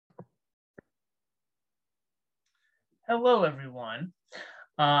Hello, everyone.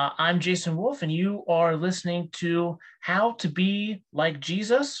 I'm Jason Wolf, and you are listening to How to Be Like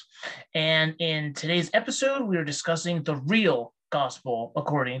Jesus. And in today's episode, we are discussing the real gospel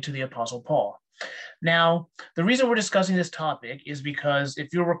according to the Apostle Paul. Now, the reason we're discussing this topic is because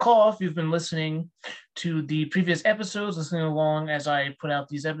if you'll recall, if you've been listening to the previous episodes, listening along as I put out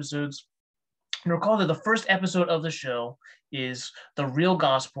these episodes, you recall that the first episode of the show is the real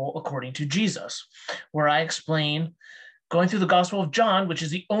gospel according to Jesus, where I explain going through the Gospel of John, which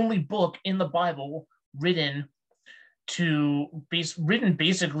is the only book in the Bible written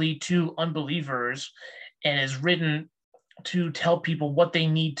basically to unbelievers, and is written to tell people what they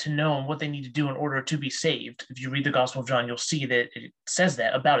need to know and what they need to do in order to be saved. If you read the Gospel of John, you'll see that it says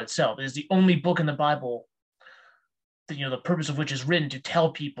that about itself. It is the only book in the Bible that, the purpose of which is written to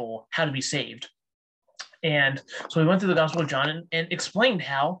tell people how to be saved. And so we went through the Gospel of John and explained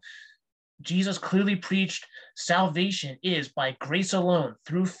how Jesus clearly preached salvation is by grace alone,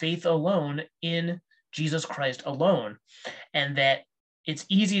 through faith alone, in Jesus Christ alone, and that it's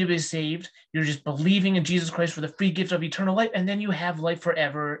easy to be saved. You're just believing in Jesus Christ for the free gift of eternal life, and then you have life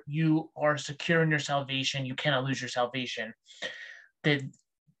forever. You are secure in your salvation. You cannot lose your salvation. That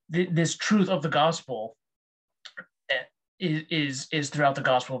this truth of the gospel is throughout the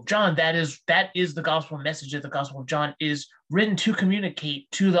Gospel of John. That is the gospel message that the Gospel of John is written to communicate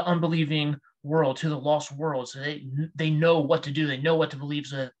to the unbelieving world, to the lost world, so they know what to do, they know what to believe,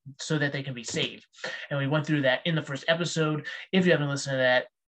 so that they can be saved. And we went through that in the first episode. If you haven't listened to that,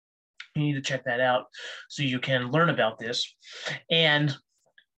 you need to check that out so you can learn about this. And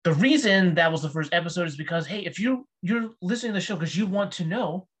the reason that was the first episode is because, hey, if you're listening to the show because you want to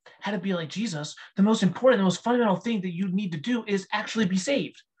know how to be like Jesus, the most important, the most fundamental thing that you need to do is actually be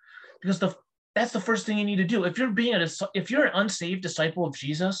saved, because that's the first thing you need to do. If you're an unsaved disciple of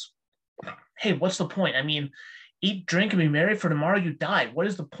Jesus, hey, what's the point? I mean, eat, drink, and be merry, for tomorrow you die. What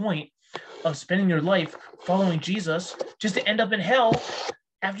is the point of spending your life following Jesus just to end up in hell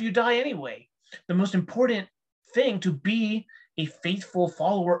after you die anyway? The most important thing to be a faithful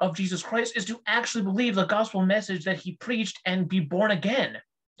follower of Jesus Christ is to actually believe the gospel message that he preached and be born again.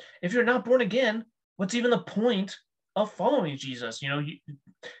 If you're not born again, what's even the point of following Jesus?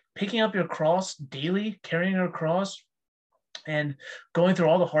 Picking up your cross daily, carrying your cross, and going through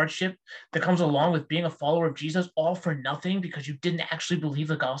all the hardship that comes along with being a follower of Jesus, all for nothing because you didn't actually believe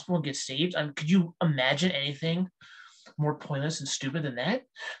the gospel and get saved. I mean, could you imagine anything more pointless and stupid than that?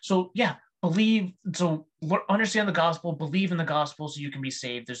 So yeah, understand the gospel, believe in the gospel so you can be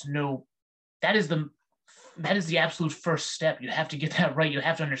saved. That is the absolute first step. You have to get that right. You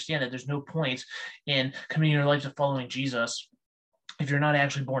have to understand that there's no point in committing your life to following Jesus if you're not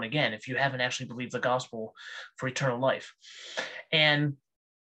actually born again, if you haven't actually believed the gospel for eternal life. And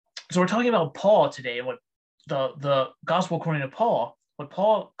so we're talking about Paul today, what the gospel according to Paul, what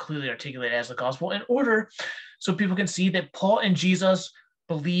Paul clearly articulated as the gospel, in order so people can see that Paul and Jesus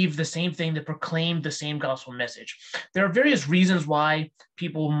believe the same thing, that proclaim the same gospel message. There are various reasons why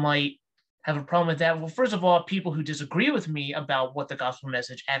people might have a problem with that. Well, first of all, people who disagree with me about what the gospel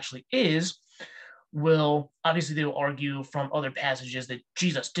message actually is will argue from other passages that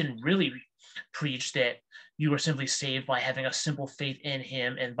Jesus didn't really preach that you were simply saved by having a simple faith in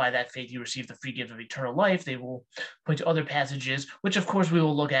him, and by that faith you receive the free gift of eternal life. They will point to other passages, which of course we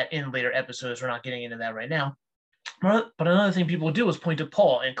will look at in later episodes. We're not getting into that right now. But another thing people do is point to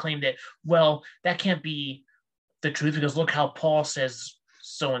Paul and claim that, well, that can't be the truth because look how Paul says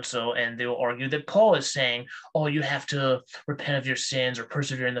so-and-so, and they will argue that Paul is saying, oh, you have to repent of your sins or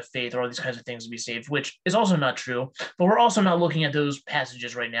persevere in the faith or all these kinds of things to be saved, which is also not true. But we're also not looking at those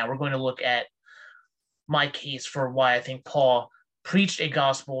passages right now. We're going to look at my case for why I think Paul preached a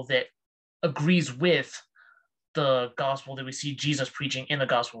gospel that agrees with the gospel that we see Jesus preaching in the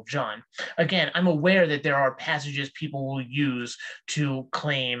Gospel of John. Again, I'm aware that there are passages people will use to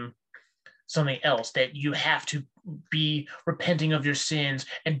claim something else, that you have to be repenting of your sins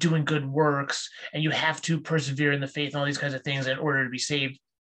and doing good works, and you have to persevere in the faith and all these kinds of things in order to be saved,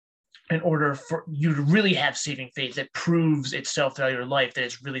 in order for you to really have saving faith that proves itself throughout your life that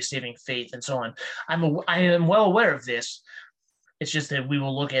it's really saving faith, and so on. I am well aware of this. It's just that we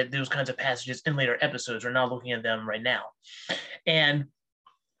will look at those kinds of passages in later episodes. We're not looking at them right now. And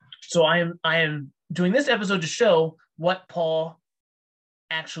so I am doing this episode to show what Paul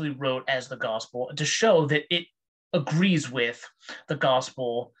actually wrote as the gospel, to show that it agrees with the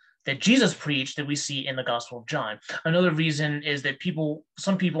gospel that Jesus preached that we see in the Gospel of John. Another reason is that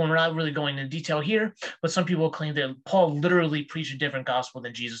some people, and we're not really going into detail here, but some people claim that Paul literally preached a different gospel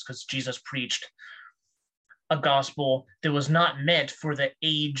than Jesus, because Jesus preached a gospel that was not meant for the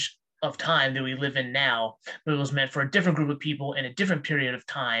age of time that we live in now, but it was meant for a different group of people in a different period of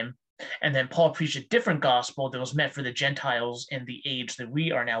time. And then Paul preached a different gospel that was meant for the Gentiles in the age that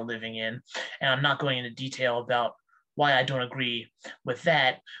we are now living in. And I'm not going into detail about why I don't agree with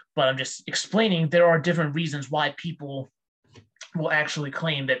that, but I'm just explaining there are different reasons why people will actually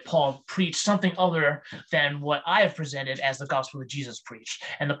claim that Paul preached something other than what I have presented as the gospel that Jesus preached.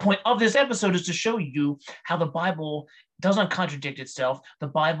 And the point of this episode is to show you how the Bible doesn't contradict itself. The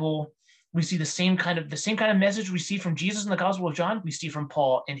Bible, we see the same kind of message we see from Jesus in the Gospel of John, we see from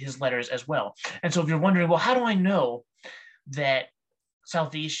Paul in his letters as well. And so if you're wondering, well, how do I know that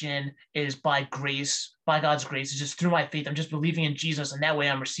salvation is by grace, by God's grace, it's just through my faith, I'm just believing in Jesus, and that way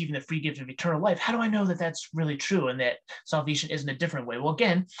I'm receiving the free gift of eternal life? How do I know that that's really true and that salvation isn't a different way? Well,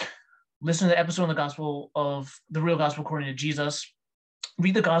 again, listen to the episode on the gospel of the real gospel according to Jesus.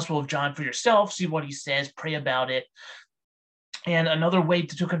 Read the Gospel of John for yourself, see what he says, pray about it. And another way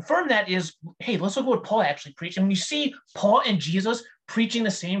to confirm that is, hey, let's look at what Paul actually preached. And when you see Paul and Jesus preaching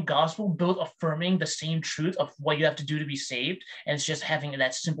the same gospel, both affirming the same truth of what you have to do to be saved, and it's just having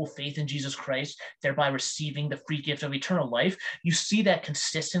that simple faith in Jesus Christ, thereby receiving the free gift of eternal life, you see that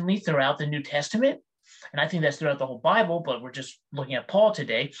consistently throughout the New Testament. And I think that's throughout the whole Bible, but we're just looking at Paul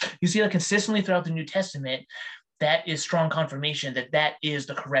today. You see that consistently throughout the New Testament. That is strong confirmation that that is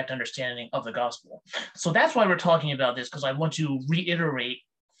the correct understanding of the gospel. So that's why we're talking about this, because I want to reiterate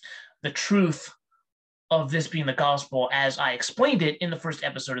the truth of this being the gospel as I explained it in the first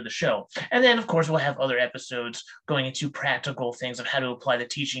episode of the show. And then, of course, we'll have other episodes going into practical things of how to apply the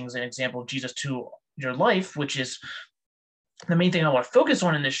teachings and example of Jesus to your life, which is the main thing I want to focus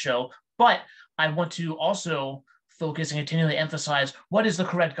on in this show. But I want to also focus and continually emphasize what is the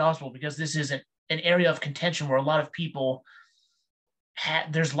correct gospel, because this is an area of contention where a lot of people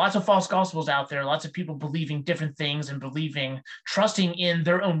there's lots of false gospels out there, lots of people believing different things and trusting in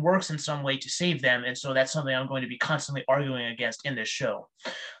their own works in some way to save them. And so that's something I'm going to be constantly arguing against in this show.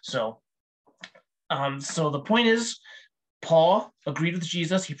 So the point is, Paul agreed with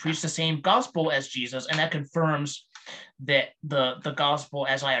Jesus. He preached the same gospel as Jesus, and that confirms that the gospel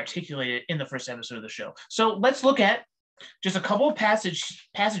as I articulated in the first episode of the show. So let's look at just a couple of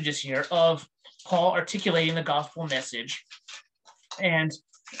passages here of Paul articulating the gospel message. And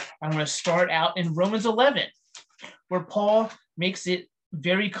I'm going to start out in Romans 11, where Paul makes it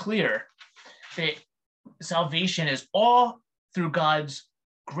very clear that salvation is all through God's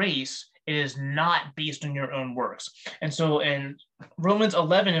grace. It is not based on your own works. And so in Romans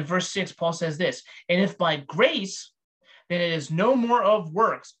 11 and verse 6, Paul says this: and if by grace, then it is no more of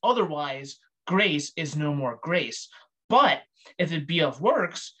works. Otherwise, grace is no more grace. But if it be of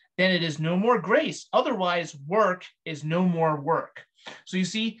works, then it is no more grace. Otherwise, work is no more work. So you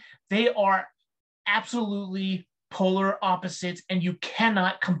see, they are absolutely polar opposites, and you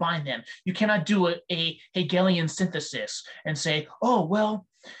cannot combine them. You cannot do a Hegelian synthesis and say, oh, well,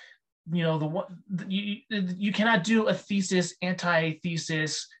 you cannot do a thesis,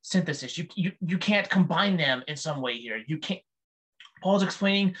 antithesis synthesis. You can't combine them in some way here. You can't. Paul's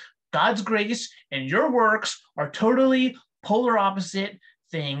explaining God's grace and your works are totally polar opposite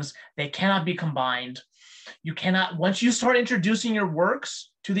things. They cannot be combined. You cannot, once you start introducing your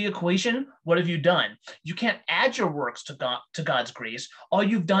works to the equation, what have you done? You can't add your works to God's grace. All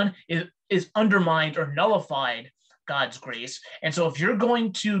you've done is undermined or nullified God's grace. And so if you're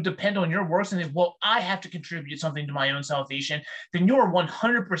going to depend on your works and think, well, I have to contribute something to my own salvation, then you're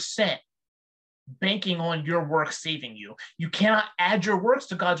 100% banking on your work saving you. You cannot add your works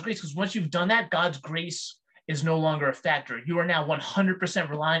to God's grace, because once you've done that, God's grace is no longer a factor. You are now 100%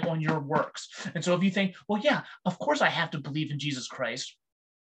 relying on your works. And so if you think, well, yeah, of course I have to believe in Jesus Christ.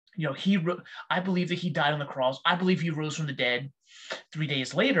 I believe that he died on the cross. I believe he rose from the dead 3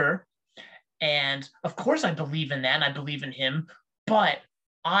 days later. And of course I believe in that, and I believe in him, but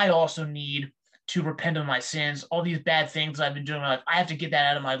I also need to repent of my sins, all these bad things I've been doing in my life. I have to get that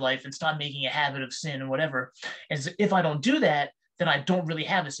out of my life and stop making a habit of sin and whatever. And if I don't do that, then I don't really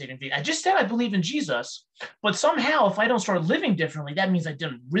have a saving faith. I just said I believe in Jesus, but somehow if I don't start living differently, that means I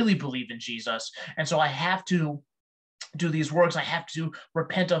didn't really believe in Jesus. And so I have to do these works. I have to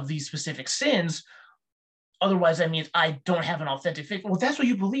repent of these specific sins. Otherwise, that means I don't have an authentic faith. Well, if that's what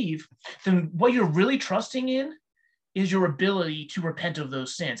you believe, then what you're really trusting in is your ability to repent of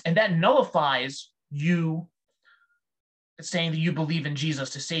those sins. And that nullifies you saying that you believe in Jesus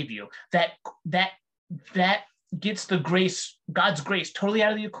to save you. That gets the grace, God's grace, totally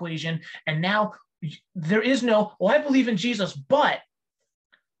out of the equation. And now there is no, well, I believe in Jesus, but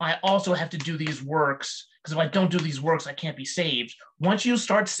I also have to do these works, because if I don't do these works, I can't be saved. Once you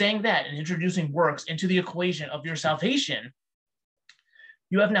start saying that and introducing works into the equation of your salvation,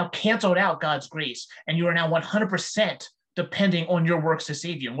 You have now canceled out God's grace, and you are now 100% depending on your works to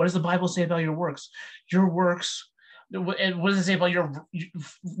save you. And what does the Bible say about your works? Your works, what does it say about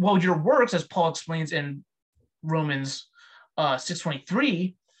your works, as Paul explains in Romans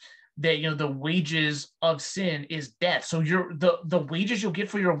 6:23, that the wages of sin is death. So the wages you'll get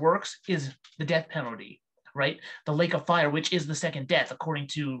for your works is the death penalty, right? The lake of fire, which is the second death, according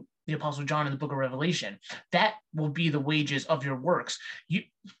to the Apostle John in the book of Revelation. That will be the wages of your works.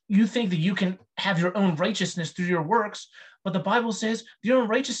 You think that you can have your own righteousness through your works, but the Bible says your own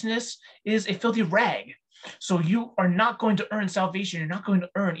righteousness is a filthy rag. So you are not going to earn salvation. You're not going to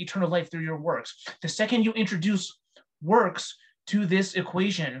earn eternal life through your works. The second you introduce works to this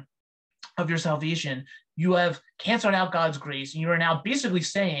equation of your salvation, you have canceled out God's grace, and you are now basically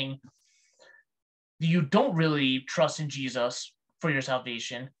saying that you don't really trust in Jesus for your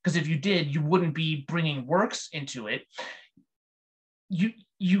salvation, because if you did, you wouldn't be bringing works into it.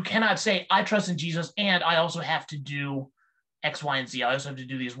 You cannot say, I trust in Jesus and I also have to do X, Y, and Z. I also have to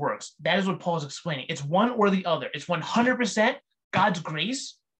do these works. That is what Paul is explaining. It's one or the other. It's 100% God's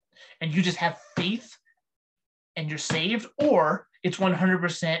grace and you just have faith and you're saved, or it's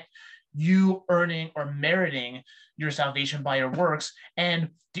 100% you earning or meriting your salvation by your works, and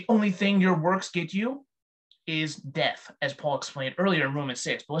the only thing your works get you is death, as Paul explained earlier in Romans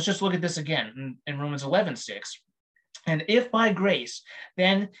 6. But let's just look at this again in Romans 11:6. And if by grace,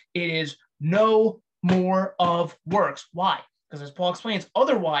 then it is no more of works. Why? Because as Paul explains,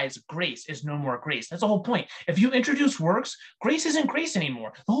 otherwise grace is no more grace. That's the whole point. If you introduce works, grace isn't grace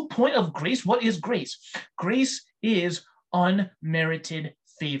anymore. The whole point of grace, what is grace? Grace is unmerited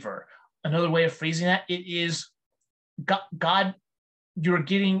favor. Another way of phrasing that, it is God, you're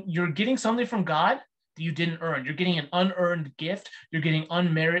getting something from God that you didn't earn. You're getting an unearned gift. You're getting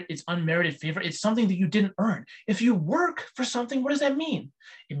it's unmerited favor. It's something that you didn't earn. If you work for something, what does that mean?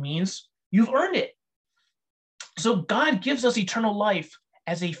 It means you've earned it. So God gives us eternal life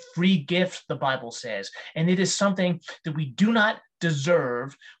as a free gift, the Bible says, and it is something that we do not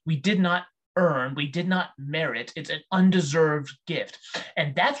deserve. We did not earn. We did not merit. It's an undeserved gift.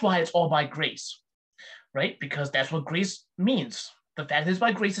 And that's why it's all by grace, right? Because that's what grace means. The fact that it's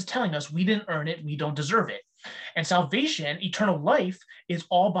by grace is telling us we didn't earn it, we don't deserve it. And salvation, eternal life, is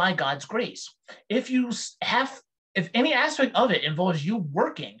all by God's grace. If any aspect of it involves you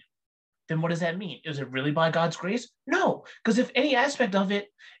working, then what does that mean? Is it really by God's grace? No, because if any aspect of it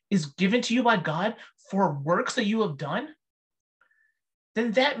is given to you by God for works that you have done,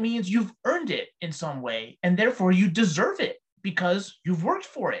 then that means you've earned it in some way, and therefore you deserve it because you've worked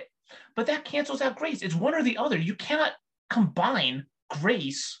for it. But that cancels out grace. It's one or the other. You cannot combine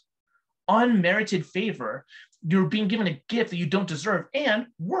grace, unmerited favor, you're being given a gift that you don't deserve, and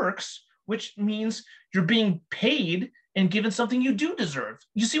works, which means you're being paid and given something you do deserve.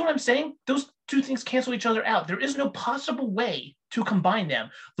 You see what I'm saying? Those two things cancel each other out. There is no possible way to combine them.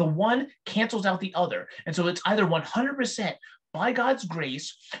 The one cancels out the other. And so it's either 100% by God's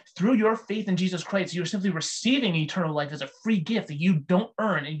grace, through your faith in Jesus Christ, you're simply receiving eternal life as a free gift that you don't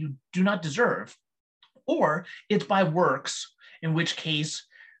earn and you do not deserve, or it's by works, in which case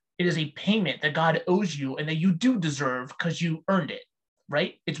it is a payment that God owes you and that you do deserve because you earned it,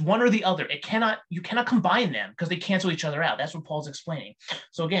 right? It's one or the other. You cannot combine them because they cancel each other out. That's what Paul's explaining.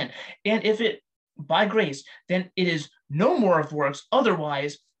 So again, and if it by grace, then it is no more of works.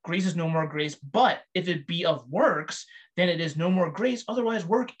 Otherwise, grace is no more grace. But if it be of works, then it is no more grace. Otherwise,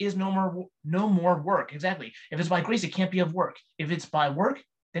 work is no more work. Exactly. If it's by grace, it can't be of work. If it's by work,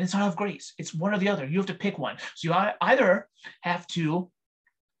 then it's not of grace. It's one or the other. You have to pick one. So you either have to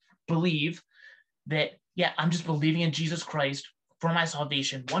believe that, yeah, I'm just believing in Jesus Christ for my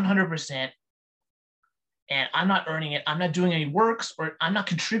salvation 100%, and I'm not earning it. I'm not doing any works, or I'm not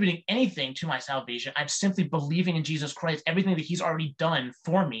contributing anything to my salvation. I'm simply believing in Jesus Christ, everything that he's already done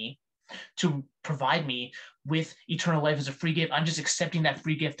for me to provide me with eternal life as a free gift. I'm just accepting that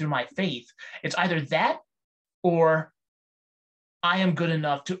free gift through my faith. It's either that or I am good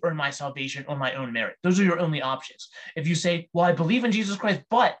enough to earn my salvation on my own merit. Those are your only options. If you say, well, I believe in Jesus Christ,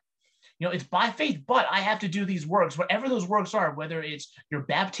 but it's by faith, but I have to do these works, whatever those works are, whether it's your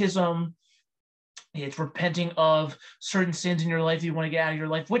baptism, it's repenting of certain sins in your life that you want to get out of your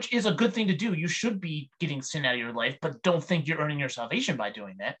life, which is a good thing to do. You should be getting sin out of your life, but don't think you're earning your salvation by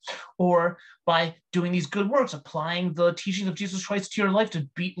doing that. Or by doing these good works, applying the teachings of Jesus Christ to your life to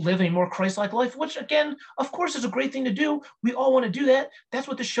live a more Christ-like life, which again, of course, is a great thing to do. We all want to do that. That's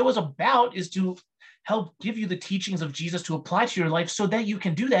what the show is about, is to help give you the teachings of Jesus to apply to your life so that you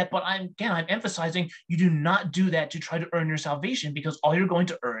can do that. But I'm emphasizing you do not do that to try to earn your salvation, because all you're going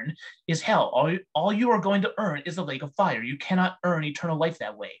to earn is hell. All you are going to earn is the lake of fire. You cannot earn eternal life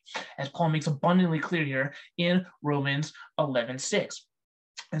that way, as Paul makes abundantly clear here in Romans 11:6.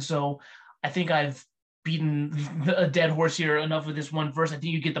 And so I think I've beaten a dead horse here enough with this one verse. I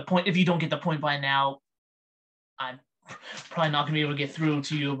think you get the point. If you don't get the point by now, I'm probably not going to be able to get through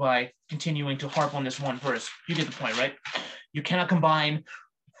to you by continuing to harp on this one verse. You get the point, right? You cannot combine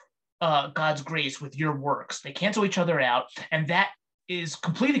God's grace with your works. They cancel each other out, and that is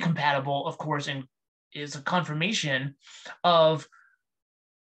completely compatible, of course, and is a confirmation of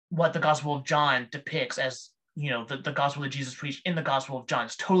what the Gospel of John depicts as, the gospel that Jesus preached in the Gospel of John.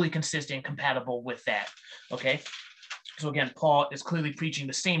 Is totally consistent, compatible with that, okay? So again, Paul is clearly preaching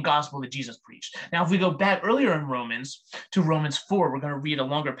the same gospel that Jesus preached. Now, if we go back earlier in Romans to Romans 4, we're going to read a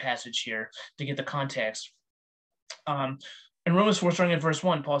longer passage here to get the context. In Romans 4, starting at verse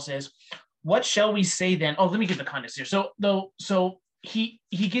 1, Paul says, "What shall we say then?" Oh, let me get the context here. So he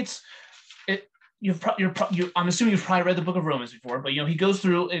gets it. I'm assuming you've probably read the book of Romans before, but he goes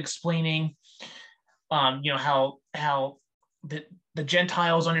through explaining, how the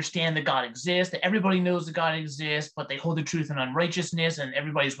Gentiles understand that God exists, that everybody knows that God exists, but they hold the truth in unrighteousness, and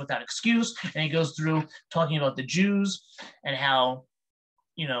everybody's without excuse. And he goes through talking about the Jews and how,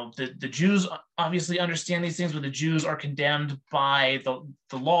 the Jews obviously understand these things, but the Jews are condemned by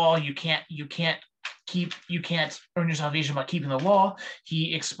the law. You can't earn your salvation by keeping the law.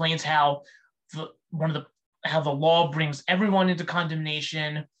 He explains how how the law brings everyone into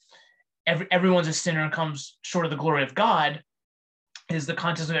condemnation. Everyone's a sinner and comes short of the glory of God, is the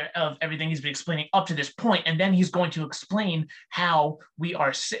context of everything he's been explaining up to this point. And then he's going to explain how we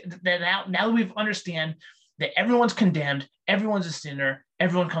are, that now that we understand that everyone's condemned, everyone's a sinner,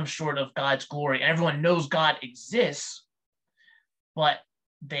 everyone comes short of God's glory, and everyone knows God exists, but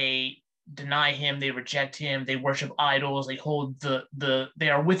they deny him, they reject him, they worship idols, they hold they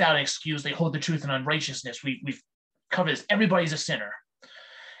are without excuse, they hold the truth in unrighteousness. We've covered this. Everybody's a sinner.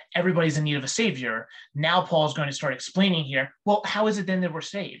 Everybody's in need of a savior. Now Paul's going to start explaining here, well, how is it then that we're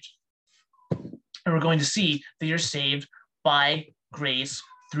saved? And we're going to see that you're saved by grace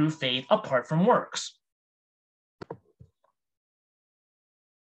through faith apart from works.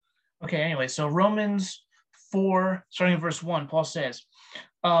 Okay, anyway, so Romans 4, starting in verse 1, Paul says,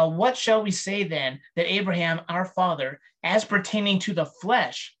 "What shall we say then that Abraham, our father, as pertaining to the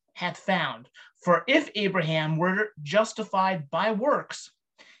flesh, hath found? For if Abraham were justified by works,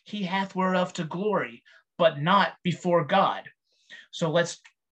 he hath whereof to glory, but not before God." So let's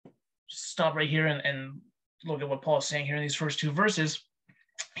stop right here and look at what Paul is saying here in these first two verses.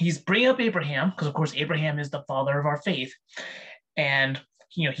 He's bringing up Abraham, because of course Abraham is the father of our faith. And,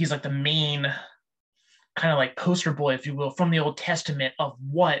 he's like the main kind of like poster boy, if you will, from the Old Testament of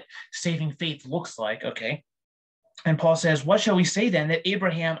what saving faith looks like, okay? And Paul says, "What shall we say then that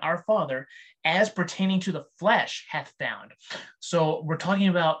Abraham, our father, as pertaining to the flesh, hath found?" So we're talking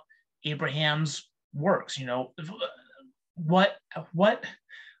about Abraham's works, what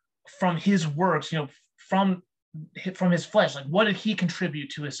from his works, from his flesh, like what did he contribute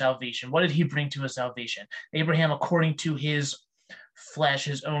to his salvation? What did he bring to his salvation? Abraham, according to his flesh,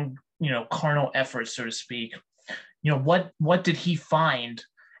 his own, carnal efforts, so to speak, what did he find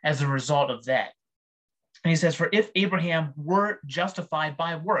as a result of that? And he says, "For if Abraham were justified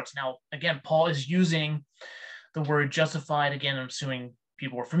by works." Now, again, Paul is using the word justified. Again, I'm assuming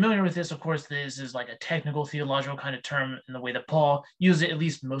people are familiar with this. Of course, this is like a technical theological kind of term in the way that Paul uses it, at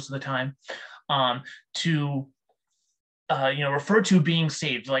least most of the time, to refer to being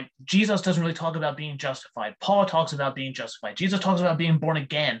saved. Like Jesus doesn't really talk about being justified. Paul talks about being justified. Jesus talks about being born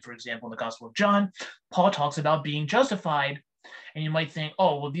again, for example, in the Gospel of John. Paul talks about being justified. And you might think,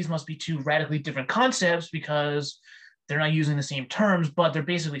 oh, well, these must be two radically different concepts because they're not using the same terms, but they're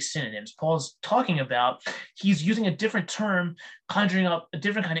basically synonyms. Paul's talking about, he's using a different term, conjuring up a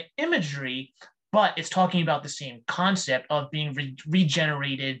different kind of imagery, but it's talking about the same concept of being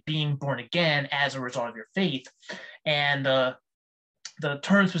regenerated, being born again as a result of your faith. And the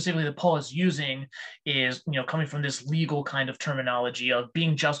term specifically that Paul is using is, coming from this legal kind of terminology of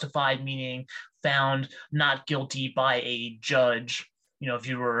being justified, meaning found not guilty by a judge. If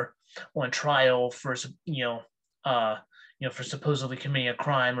you were on trial for, for supposedly committing a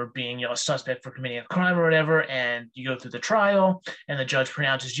crime or being, a suspect for committing a crime or whatever, and you go through the trial and the judge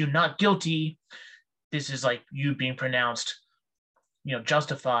pronounces you not guilty, this is like you being pronounced,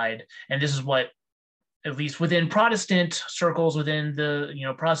 justified. And this is what, at least within Protestant circles, within the,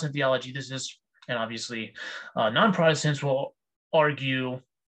 Protestant theology, this is, and obviously non-Protestants will argue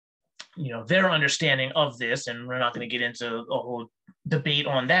their understanding of this, and we're not going to get into a whole debate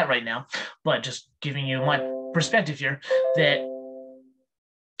on that right now, but just giving you my perspective here that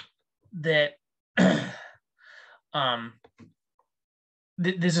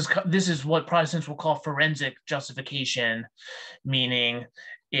this is what Protestants will call forensic justification, meaning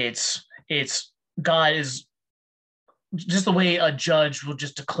it's God is just the way a judge will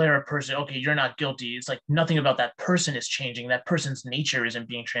just declare a person, okay, you're not guilty. It's like nothing about that person is changing. That person's nature isn't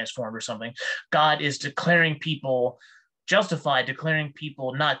being transformed or something. God is declaring people justified, declaring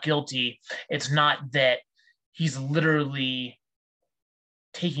people not guilty. It's not that he's literally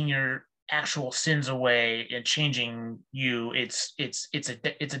taking your actual sins away and changing you. It's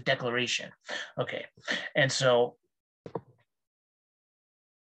a declaration. Okay. And so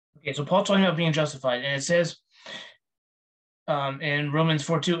Paul's talking about being justified, and it says in Romans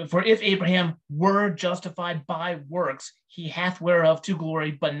 4:2, for if Abraham were justified by works, he hath whereof to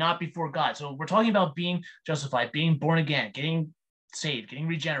glory, but not before God. So we're talking about being justified, being born again, getting saved, getting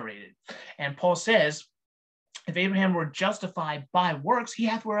regenerated. And Paul says, if Abraham were justified by works, he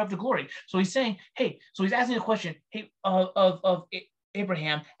hath whereof to glory. So he's saying, hey, so he's asking a question, hey, of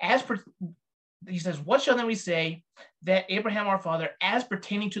Abraham, he says, what shall then we say that Abraham our father, as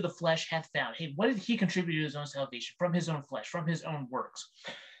pertaining to the flesh, hath found? Hey, what did he contribute to his own salvation? From his own flesh, from his own works.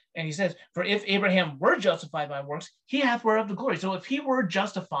 And he says, for if Abraham were justified by works, he hath whereof to glory. So if he were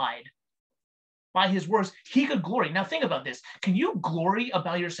justified by his works, he could glory. Now think about this. Can you glory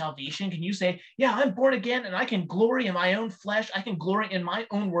about your salvation? Can you say, yeah, I'm born again and I can glory in my own flesh. I can glory in my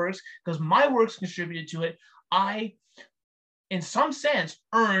own works because my works contributed to it. I, in some sense,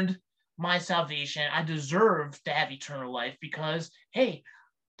 earned my salvation. I deserve to have eternal life because, hey,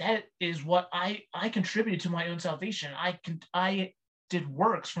 that is what I contributed to my own salvation. I did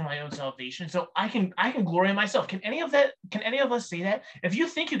works for my own salvation, so I can glory in myself. Can any of us say that? If you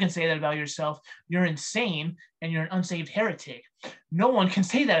think you can say that about yourself, you're insane and you're an unsaved heretic. No one can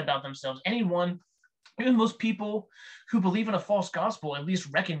say that about themselves. Anyone, even most people who believe in a false gospel, at least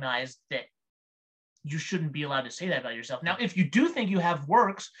recognize that you shouldn't be allowed to say that about yourself. Now, if you do think you have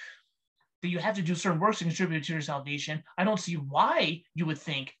works, that you have to do certain works to contribute to your salvation, I don't see why you would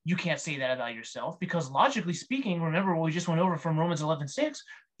think you can't say that about yourself, because logically speaking, remember what we just went over from Romans 11:6,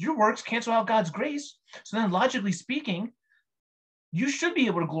 your works cancel out God's grace. So then logically speaking, you should be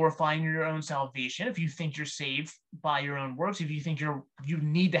able to glorify in your own salvation. If you think you're saved by your own works, if you think you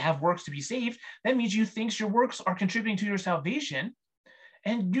need to have works to be saved, that means you think your works are contributing to your salvation,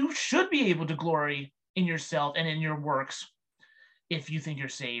 and you should be able to glory in yourself and in your works if you think you're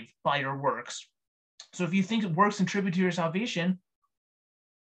saved by your works. So if you think works contribute to your salvation,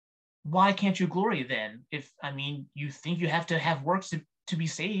 why can't you glory then? You think you have to have works to be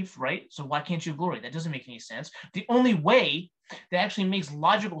saved, right? So why can't you glory? That doesn't make any sense. The only way that actually makes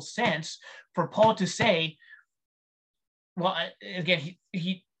logical sense for Paul to say, well, again,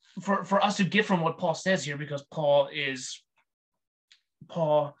 for us to get from what Paul says here, because Paul is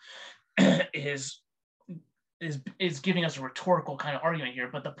giving us a rhetorical kind of argument here,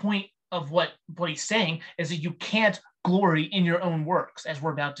 but the point of what he's saying is that you can't glory in your own works, as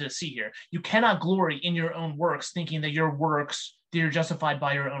we're about to see here. You cannot glory in your own works thinking that you're justified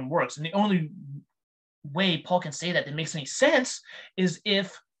by your own works. And the only way Paul can say that makes any sense is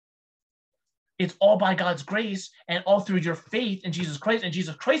if it's all by God's grace and all through your faith in Jesus Christ, and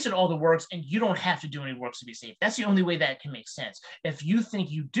Jesus Christ did all the works and you don't have to do any works to be saved. That's the only way that can make sense. If you think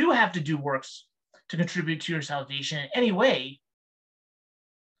you do have to do works to contribute to your salvation in any way,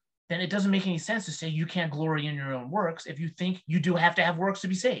 then it doesn't make any sense to say you can't glory in your own works if you think you do have to have works to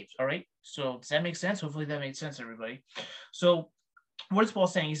be saved. All right. So does that make sense? Hopefully that makes sense, everybody. So what is Paul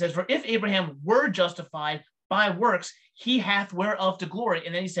saying? He says, for if Abraham were justified by works, he hath whereof to glory.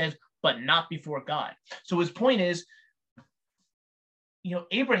 And then he says, but not before God. So his point is,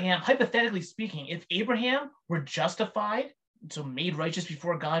 Abraham, hypothetically speaking, if Abraham were justified, so made righteous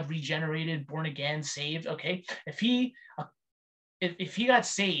before God, regenerated, born again, saved, okay, if he got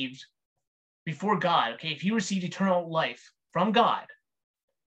saved before God, okay, if he received eternal life from God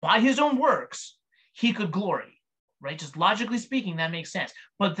by his own works, he could glory, right? Just logically speaking, that makes sense.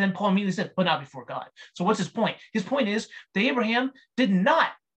 But then Paul immediately said, but not before God. So what's his point? His point is that Abraham did not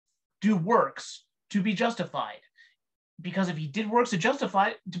do works to be justified. Because if he did works to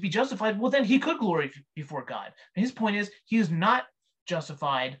be justified, well, then he could glory before God. And his point is he is not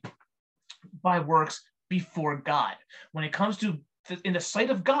justified by works before God. When it comes to in the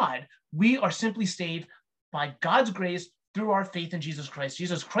sight of God, we are simply saved by God's grace through our faith in Jesus Christ.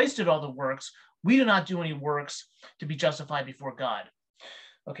 Jesus Christ did all the works. We do not do any works to be justified before God.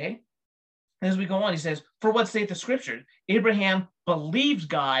 Okay? As we go on, he says, for what saith the scripture? Abraham believed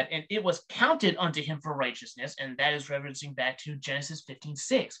God, and it was counted unto him for righteousness. And that is referencing back to Genesis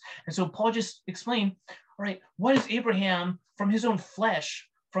 15:6. And so Paul just explained, all right, what is Abraham from his own flesh,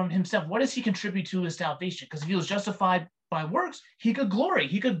 from himself? What does he contribute to his salvation? Because if he was justified by works, he could glory.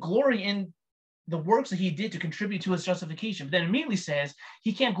 He could glory in the works that he did to contribute to his justification. But then immediately says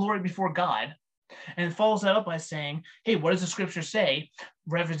he can't glory before God, and follows that up by saying, hey, what does the scripture say?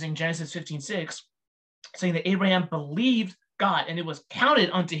 Referencing Genesis 15:6, saying that Abraham believed God and it was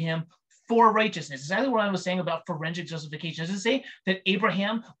counted unto him for righteousness. Exactly what I was saying about forensic justification. Does it say that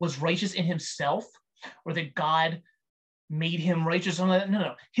Abraham was righteous in himself, or that God made him righteous?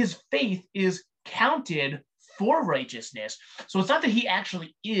 No. His faith is counted for righteousness. So it's not that he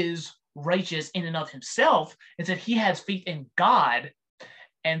actually is righteous in and of himself. It's that he has faith in God,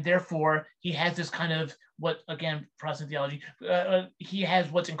 and therefore he has this kind of, what, again, Protestant theology, he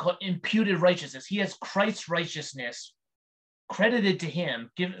has what's called imputed righteousness. He has Christ's righteousness credited to him,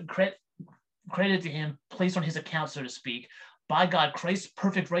 given credit to him, placed on his account, so to speak, by God. Christ's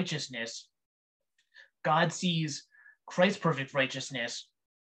perfect righteousness. God sees Christ's perfect righteousness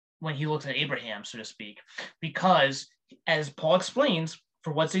when he looks at Abraham, so to speak, because, as Paul explains,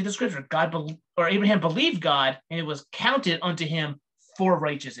 for what saith the scripture, Abraham believed God, and it was counted unto him for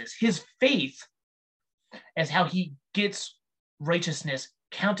righteousness. His faith, as how he gets righteousness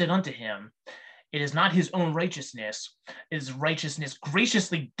counted unto him, it is not his own righteousness. It is righteousness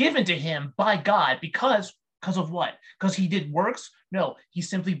graciously given to him by God. Because of what? Because he did works? No, he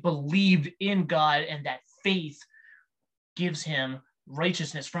simply believed in God, and that faith gives him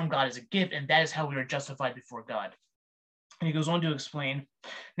righteousness from God as a gift, and that is how we are justified before God. And he goes on to explain,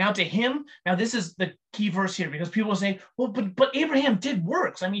 now to him, now this is the key verse here, because people will say, well, but Abraham did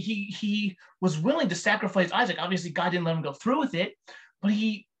works. I mean, he was willing to sacrifice Isaac. Obviously, God didn't let him go through with it, but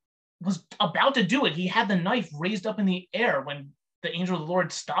he was about to do it. He had the knife raised up in the air when the angel of the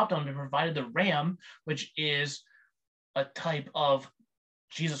Lord stopped him and provided the ram, which is a type of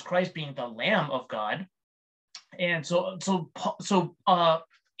Jesus Christ being the Lamb of God. And so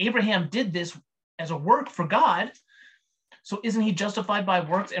Abraham did this as a work for God. So isn't he justified by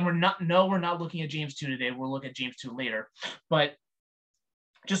works? And we're not looking at James 2 today. We'll look at James 2 later. But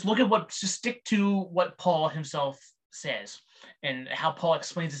just stick to what Paul himself says and how Paul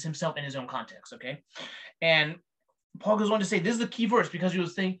explains this himself in his own context, okay? And Paul goes on to say, this is the key verse, because you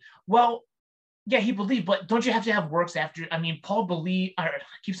would think, well, yeah, he believed, but don't you have to have works after? I mean, Paul believed, I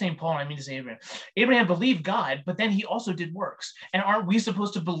keep saying Paul, I mean to say Abraham. Abraham believed God, but then he also did works. And aren't we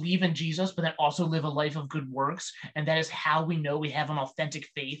supposed to believe in Jesus, but then also live a life of good works? And that is how we know we have an authentic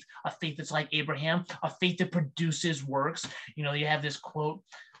faith, a faith that's like Abraham, a faith that produces works. You know, you have this quote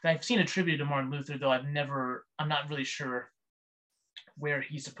that I've seen attributed to Martin Luther, though I'm not really sure where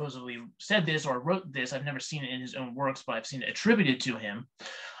he supposedly said this or wrote this. I've never seen it in his own works, but I've seen it attributed to him.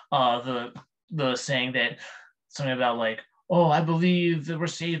 The saying that something about like, oh, I believe that we're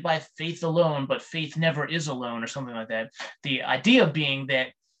saved by faith alone, but faith never is alone, or something like that. The idea being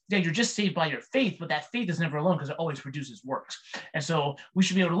that, yeah, you're just saved by your faith, but that faith is never alone because it always produces works. And so we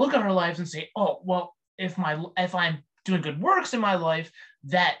should be able to look at our lives and say, oh, well, if I'm doing good works in my life,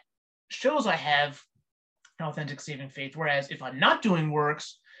 that shows I have an authentic saving faith. Whereas if I'm not doing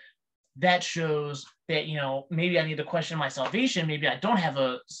works, that shows that, you know, maybe I need to question my salvation. Maybe I don't have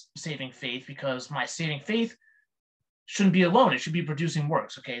a saving faith, because my saving faith shouldn't be alone. It should be producing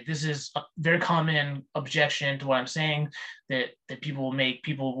works. Okay, this is a very common objection to what I'm saying that people will make.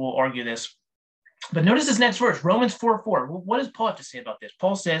 People will argue this. But notice this next verse, Romans 4:4. What does Paul have to say about this?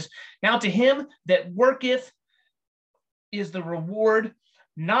 Paul says, now to him that worketh is the reward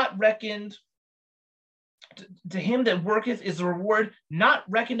not reckoned. To him that worketh is the reward not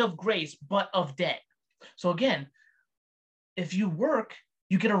reckoned of grace, but of debt. So again, if you work,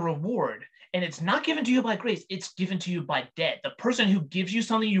 you get a reward. And it's not given to you by grace, it's given to you by debt. The person who gives you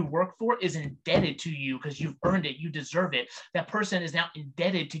something you work for is indebted to you because you've earned it, you deserve it. That person is now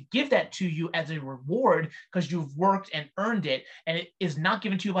indebted to give that to you as a reward because you've worked and earned it, and it is not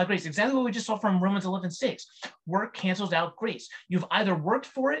given to you by grace. Exactly what we just saw from Romans 11:6. Work cancels out grace. You've either worked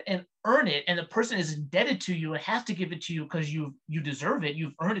for it and earned it, and the person is indebted to you and has to give it to you because you deserve it,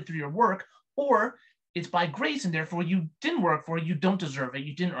 you've earned it through your work, or it's by grace, and therefore you didn't work for it, you don't deserve it,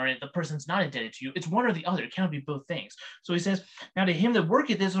 you didn't earn it, the person's not indebted to you. It's one or the other. It cannot be both things. So he says, now to him that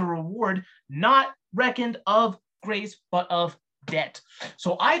worketh is a reward not reckoned of grace, but of debt.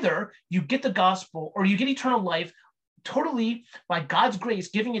 So either you get the gospel or you get eternal life totally by God's grace,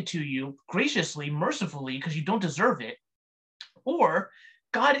 giving it to you graciously, mercifully, because you don't deserve it, or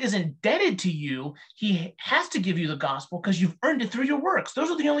God is indebted to you. He has to give you the gospel because you've earned it through your works. Those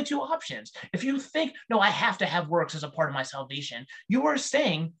are the only two options. If you think, no, I have to have works as a part of my salvation, you are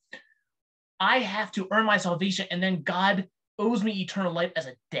saying, I have to earn my salvation and then God owes me eternal life as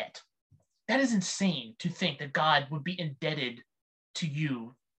a debt. That is insane to think that God would be indebted to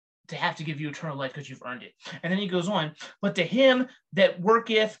you to have to give you eternal life because you've earned it. And then he goes on, but to him that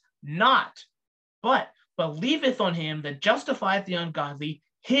worketh not, but believeth on him that justifieth the ungodly,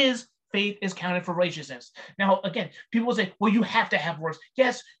 his faith is counted for righteousness. Now, again, people will say, well, you have to have works.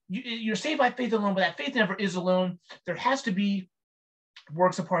 Yes, you're saved by faith alone, but that faith never is alone. There has to be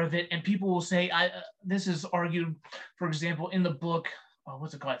works a part of it. And people will say, this is argued, for example, in the book,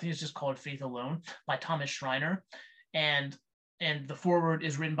 what's it called? I think it's just called Faith Alone by Thomas Schreiner. And the foreword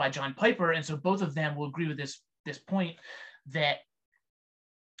is written by John Piper. And so both of them will agree with this point that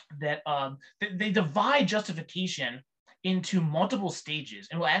they divide justification into multiple stages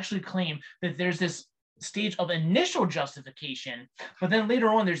and will actually claim that there's this stage of initial justification, but then later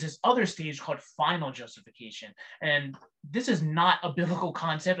on there's this other stage called final justification. And this is not a biblical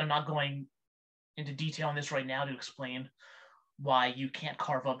concept. I'm not going into detail on this right now to explain why you can't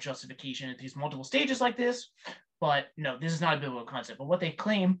carve up justification into these multiple stages like this. But no, this is not a biblical concept. But what they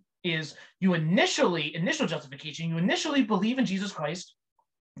claim is initial justification, you initially believe in Jesus Christ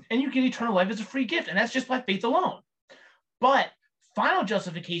and you get eternal life as a free gift. And that's just by faith alone. But final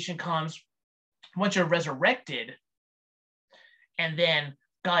justification comes once you're resurrected, and then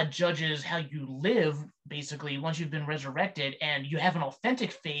God judges how you live, basically, once you've been resurrected, and you have an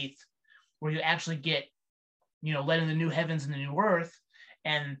authentic faith where you actually get, led in the new heavens and the new earth,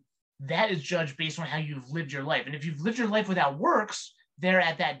 and that is judged based on how you've lived your life. And if you've lived your life without works, there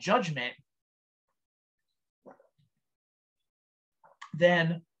at that judgment,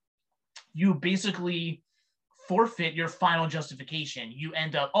 then you basically forfeit your final justification. You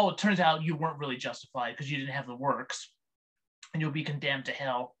end up, it turns out you weren't really justified because you didn't have the works, and you'll be condemned to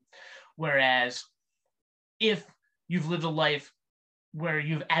hell. Whereas if you've lived a life where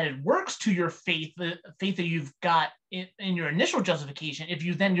you've added works to your faith, the faith that you've got in your initial justification, if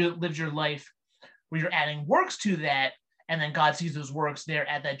you then lived your life where you're adding works to that, and then God sees those works there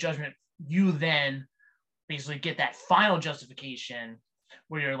at that judgment, you then basically get that final justification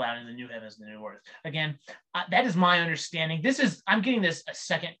where you're allowed in the new heavens and the new earth. Again, that is my understanding. I'm getting this a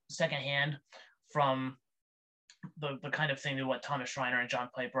secondhand from the kind of thing that what Thomas Schreiner and John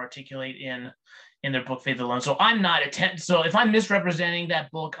Piper articulate in their book Faith Alone. So so if I'm misrepresenting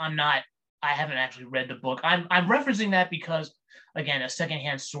that book, I haven't actually read the book. I'm referencing that because, again, a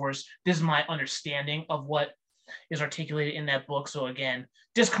secondhand source. This is my understanding of what is articulated in that book. So again,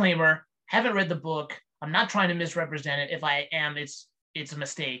 disclaimer, haven't read the book. I'm not trying to misrepresent it. If I am, it's a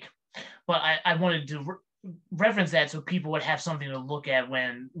mistake. But I wanted to reference that so people would have something to look at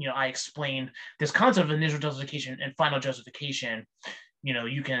when I explain this concept of initial justification and final justification.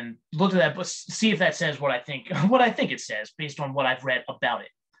 You can look at that, but see if that says what I think it says based on what I've read about it.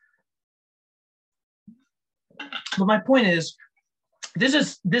 But my point is,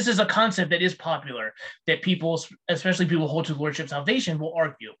 this is a concept that is popular, that people, especially people who hold to Lordship salvation, will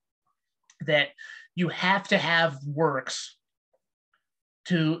argue that you have to have works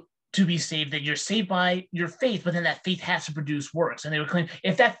to be saved, that you're saved by your faith, but then that faith has to produce works. And they would claim,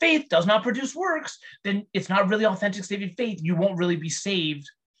 if that faith does not produce works, then it's not really authentic saving faith. You won't really be saved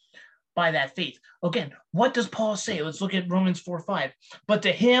by that faith. Again, what does Paul say? Let's look at Romans 4:5. But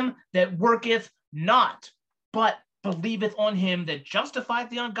to him that worketh not, but believeth on him that justifieth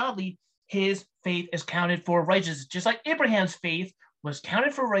the ungodly, his faith is counted for righteousness. Just like Abraham's faith was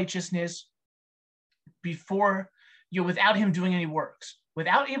counted for righteousness before, without him doing any works.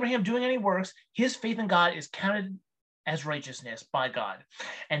 Without Abraham doing any works, his faith in God is counted as righteousness by God.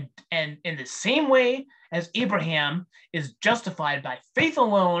 And in the same way as Abraham is justified by faith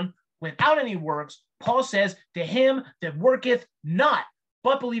alone without any works, Paul says, to him that worketh not,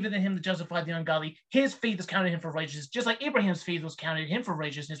 but believeth in him that justified the ungodly, his faith is counted him for righteousness, just like Abraham's faith was counted him for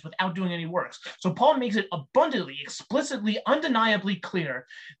righteousness without doing any works. So Paul makes it abundantly, explicitly, undeniably clear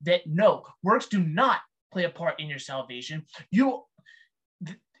that no, works do not play a part in your salvation.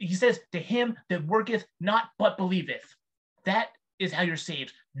 He says, to him that worketh not, but believeth. That is how you're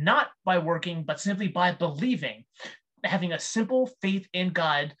saved, not by working, but simply by believing, having a simple faith in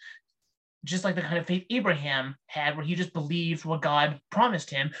God, just like the kind of faith Abraham had, where he just believed what God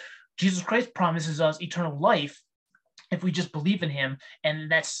promised him. Jesus Christ promises us eternal life if we just believe in him.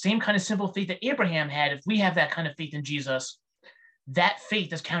 And that same kind of simple faith that Abraham had, if we have that kind of faith in Jesus, that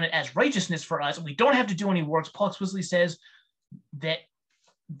faith is counted as righteousness for us. We don't have to do any works. Paul explicitly says that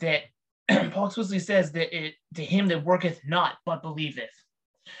to him that worketh not, but believeth.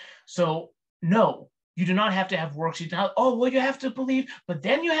 So no, you do not have to have works. You do not, oh, well, you have to believe, but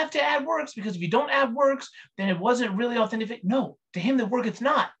then you have to add works, because if you don't add works, then it wasn't really authentic. No, to him that worketh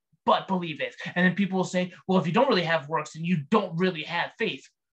not, but believeth. And then people will say, well, if you don't really have works, then you don't really have faith.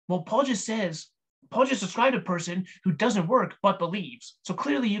 Well, Paul just described a person who doesn't work, but believes. So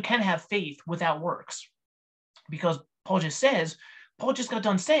clearly you can have faith without works, because Paul just got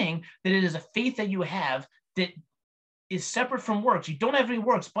done saying that it is a faith that you have that is separate from works. You don't have any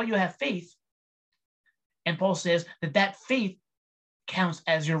works, but you have faith. And Paul says that faith counts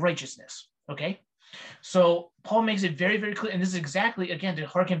as your righteousness, okay? So Paul makes it very, very clear, and this is exactly, again, to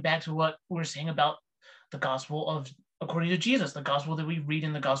harken back to what we were saying about the gospel of, according to Jesus, the gospel that we read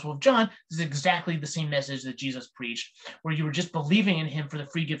in the Gospel of John. This is exactly the same message that Jesus preached, where you were just believing in him for the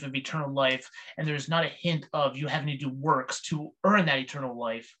free gift of eternal life, and there's not a hint of you having to do works to earn that eternal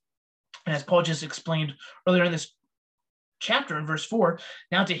life. And as Paul just explained earlier in this chapter in verse 4,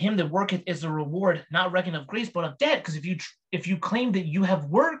 now to him that worketh is the reward not reckoned of grace but of debt. Because if you claim that you have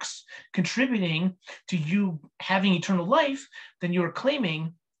works contributing to you having eternal life, then you are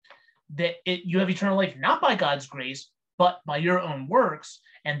claiming that you have eternal life not by God's grace but by your own works,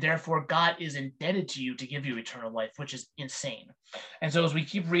 and therefore God is indebted to you to give you eternal life, which is insane. And so as we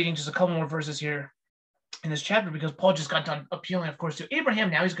keep reading just a couple more verses here in this chapter, because Paul just got done appealing, of course, to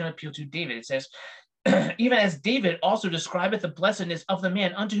Abraham, now he's going to appeal to David. It says, even as David also describeth the blessedness of the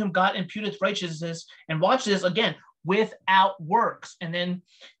man unto whom God imputeth righteousness, and watch this again, without works. And then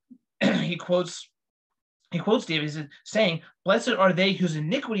he quotes David saying, blessed are they whose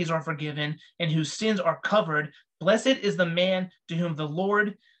iniquities are forgiven and whose sins are covered. Blessed is the man to whom the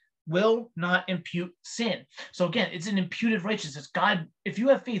Lord will not impute sin. So again, it's an imputed righteousness. God, if you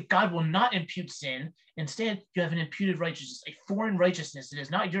have faith, God will not impute sin. Instead, you have an imputed righteousness, a foreign righteousness that is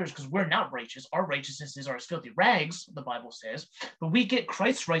not yours, because we're not righteous. Our righteousnesses are as filthy rags, the Bible says, but we get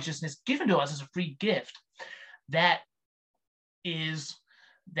Christ's righteousness given to us as a free gift. That is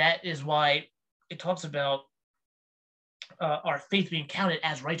why it talks about our faith being counted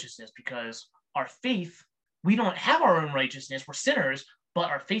as righteousness, because our faith, we don't have our own righteousness, we're sinners, but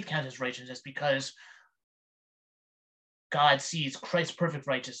our faith counts as righteousness because God sees Christ's perfect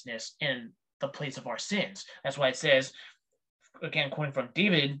righteousness in the place of our sins. That's why it says, again, quoting from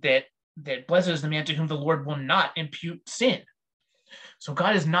David, that blessed is the man to whom the Lord will not impute sin. So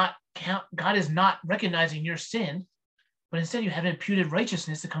God is not recognizing your sin, but instead you have an imputed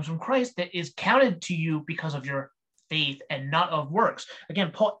righteousness that comes from Christ that is counted to you because of your faith and not of works.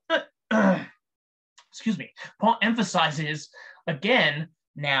 Again, Paul emphasizes again,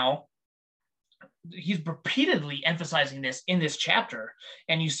 now he's repeatedly emphasizing this in this chapter,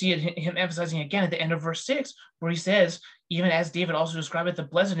 and you see him emphasizing again at the end of verse 6, where he says, even as David also describeth the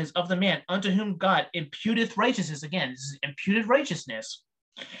blessedness of the man unto whom God imputeth righteousness. Again, this is imputed righteousness,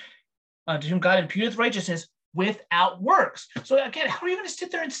 unto whom God imputeth righteousness without works. So again, how are you going to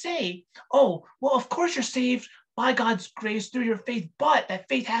sit there and say, oh, well, of course you're saved by God's grace through your faith, but that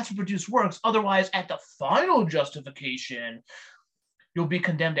faith has to produce works. Otherwise, at the final justification, you'll be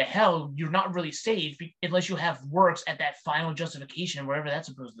condemned to hell. You're not really saved unless you have works at that final justification, wherever that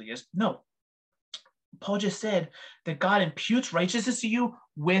supposedly is. No. Paul just said that God imputes righteousness to you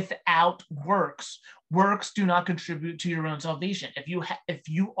without works. Works do not contribute to your own salvation. If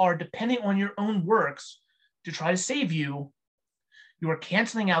you are depending on your own works to try to save you, you are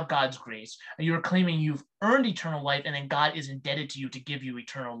canceling out God's grace, and you are claiming you've earned eternal life, and then God is indebted to you to give you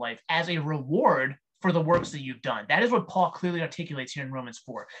eternal life as a reward for the works that you've done. That is what Paul clearly articulates here in Romans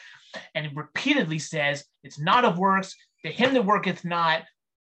 4. And he repeatedly says, it's not of works, to him that worketh not,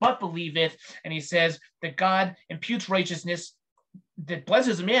 but believeth. And he says that God imputes righteousness, that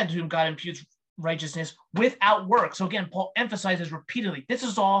blesses a man to whom God imputes righteousness without works. So again, Paul emphasizes repeatedly, this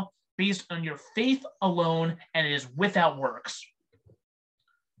is all based on your faith alone, and it is without works.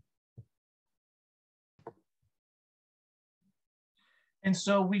 And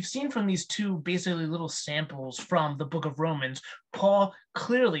so we've seen from these two basically little samples from the book of Romans, Paul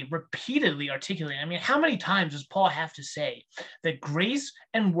clearly, repeatedly articulating, I mean, how many times does Paul have to say that grace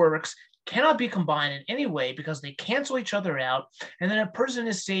and works cannot be combined in any way because they cancel each other out, and then a person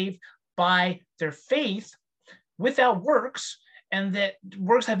is saved by their faith without works, and that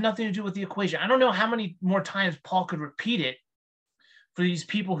works have nothing to do with the equation. I don't know how many more times Paul could repeat it for these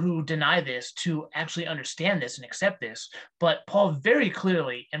people who deny this to actually understand this and accept this. But Paul very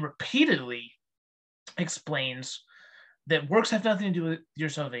clearly and repeatedly explains that works have nothing to do with your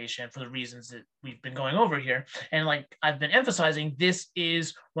salvation for the reasons that we've been going over here. And like I've been emphasizing, this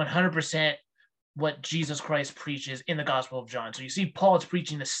is 100% what Jesus Christ preaches in the Gospel of John. So you see Paul is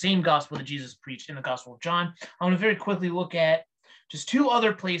preaching the same gospel that Jesus preached in the Gospel of John. I want to very quickly look at just two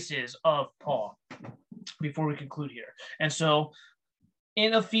other places of Paul before we conclude here. And so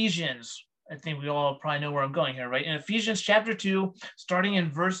in Ephesians, I think we all probably know where I'm going here, right? In Ephesians chapter 2, starting in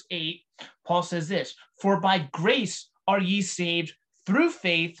verse 8, Paul says this, "For by grace are ye saved through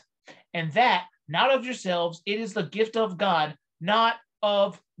faith, and that not of yourselves, it is the gift of God, not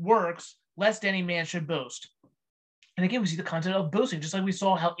of works, lest any man should boast." And again, we see the concept of boasting, just like we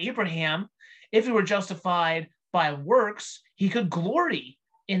saw how Abraham, if he were justified by works, he could glory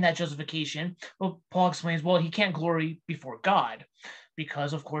in that justification. Well, Paul explains, well, he can't glory before God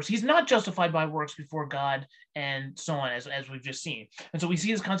because, of course, he's not justified by works before God, and so on, as we've just seen. And so we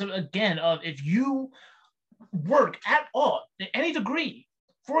see this concept again of if you work at all, to any degree,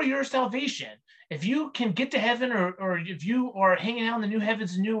 for your salvation, if you can get to heaven, or if you are hanging out in the new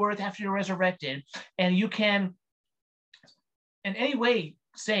heavens and new earth after you're resurrected, and you can in any way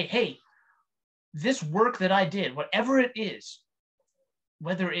say, hey, this work that I did, whatever it is,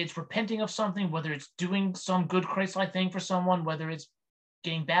 whether it's repenting of something, whether it's doing some good Christ-like thing for someone, whether it's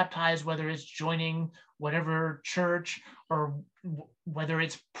getting baptized, whether it's joining whatever church, or whether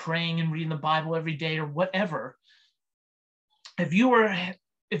it's praying and reading the Bible every day, or whatever, if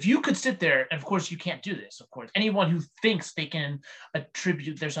you could sit there, and of course you can't do this, of course, anyone who thinks they can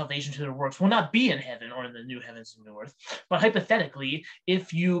attribute their salvation to their works will not be in heaven or in the new heavens and new earth. But hypothetically,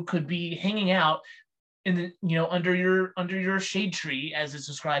 if you could be hanging out in the, under your shade tree, as it's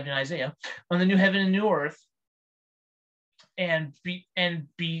described in Isaiah, on the new heaven and new earth, and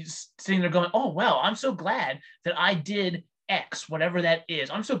be sitting there going, oh well, I'm so glad that I did X, whatever that is.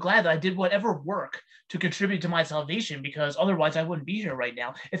 I'm so glad that I did whatever work to contribute to my salvation, because otherwise I wouldn't be here right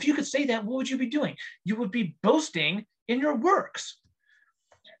now. If you could say that, what would you be doing? You would be boasting in your works.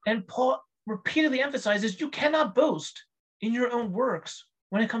 And Paul repeatedly emphasizes you cannot boast in your own works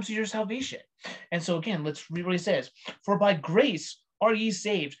when it comes to your salvation. And so again, let's read what he says. "For by grace are ye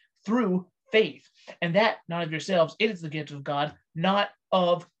saved through faith, and that not of yourselves, it is the gift of God, not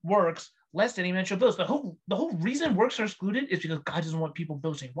of works, lest any man should boast." The whole reason works are excluded is because God doesn't want people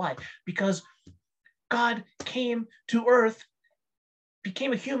boasting. Why? Because God came to earth,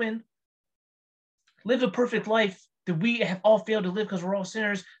 became a human, lived a perfect life that we have all failed to live because we're all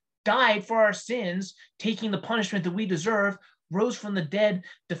sinners, died for our sins, taking the punishment that we deserve, rose from the dead,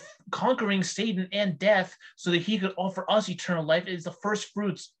 conquering Satan and death so that he could offer us eternal life. It is the first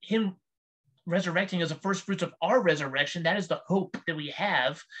fruits, him resurrecting as the first fruits of our resurrection. That is the hope that we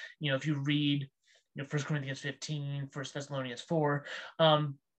have. If you read 1 Corinthians 15, 1 Thessalonians 4,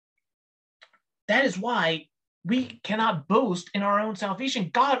 that is why we cannot boast in our own salvation.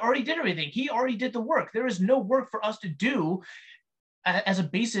 God already did everything. He already did the work. There is no work for us to do as a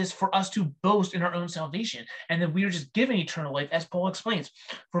basis for us to boast in our own salvation. And then we are just given eternal life, as Paul explains.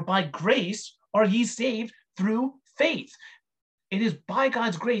 "For by grace are ye saved through faith." It is by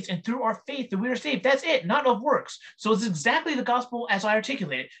God's grace and through our faith that we are saved. That's it, not of works. So it's exactly the gospel as I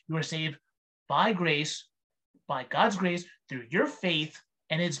articulated. You are saved by grace, by God's grace, through your faith,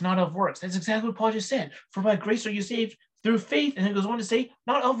 and it's not of works. That's exactly what Paul just said. "For by grace are you saved through faith," and it goes on to say,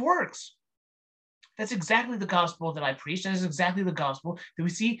 not of works. That's exactly the gospel that I preach. That is exactly the gospel that we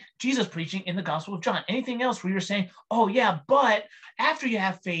see Jesus preaching in the Gospel of John. Anything else where you're saying, oh yeah, but after you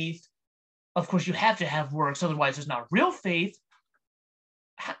have faith, of course you have to have works, otherwise it's not real faith.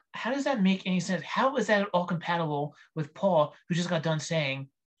 How does that make any sense? How is that all compatible with Paul, who just got done saying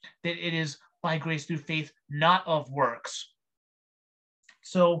that it is by grace through faith, not of works?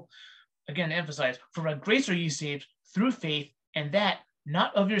 So again, to emphasize, "For by grace are ye saved through faith, and that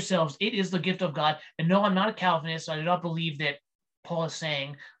not of yourselves, it is the gift of God." And no, I'm not a Calvinist. I do not believe that Paul is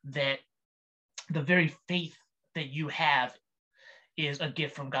saying that the very faith that you have is a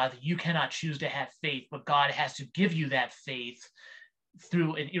gift from God, that you cannot choose to have faith, but God has to give you that faith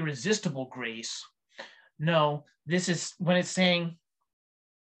through an irresistible grace. No, this is when it's saying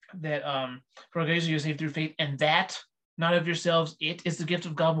that "for grace are you saved through faith, and that not of yourselves, it is the gift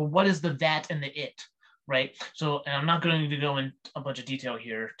of God." Well, what is the that and the it? Right? So, and I'm not going to go in a bunch of detail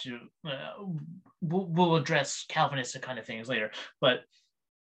here to, we'll address Calvinistic kind of things later, but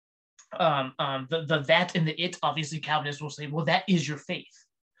the that and the it, obviously Calvinists will say, well, that is your faith.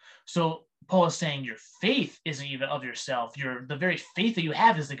 So Paul is saying your faith isn't even of yourself. The very faith that you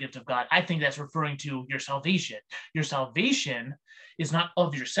have is the gift of God. I think that's referring to your salvation. Your salvation is not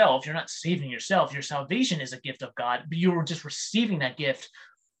of yourself. You're not saving yourself. Your salvation is a gift of God, but you're just receiving that gift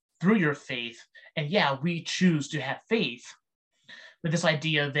through your faith. And yeah, we choose to have faith, but this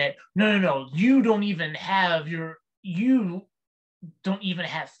idea that no, you don't even have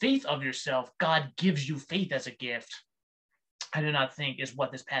faith of yourself. God gives you faith as a gift. I do not think is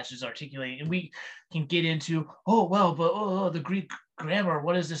what this passage is articulating. And we can get into, oh, well, but the Greek grammar,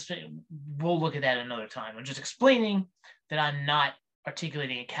 what is this? We'll look at that another time. I'm just explaining that I'm not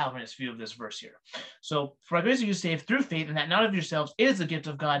articulating a Calvinist view of this verse here. So, for by grace are you saved through faith, and that not of yourselves, it is the gift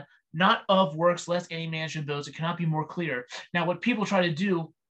of God, not of works, lest any man should boast. It cannot be more clear. Now, what people try to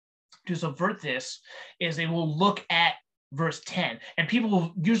do to subvert this is they will look at verse 10, and people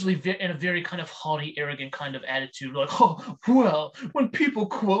will usually in a very kind of haughty, arrogant kind of attitude, like, oh, well, when people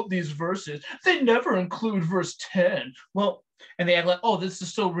quote these verses, they never include verse 10. Well, and they act like, oh, this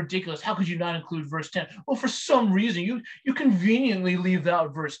is so ridiculous. How could you not include verse 10? Well, for some reason, you conveniently leave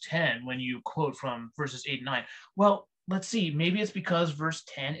out verse 10 when you quote from verses 8 and 9. Well, let's see. Maybe it's because verse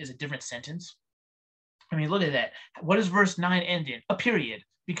 10 is a different sentence. I mean, look at that. What does verse 9 end in? A period,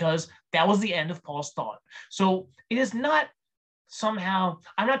 because that was the end of Paul's thought. So it is not somehow,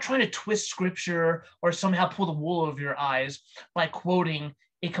 I'm not trying to twist scripture or somehow pull the wool over your eyes by quoting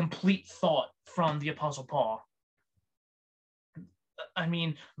a complete thought from the Apostle Paul. I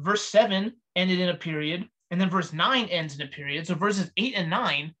mean, verse 7 ended in a period, and then verse 9 ends in a period. So verses 8 and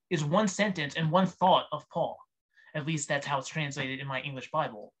 9 is one sentence and one thought of Paul. At least that's how it's translated in my English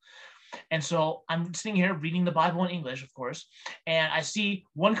Bible. And so I'm sitting here reading the Bible in English, of course, and I see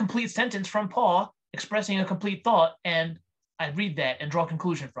one complete sentence from Paul expressing a complete thought, and I read that and draw a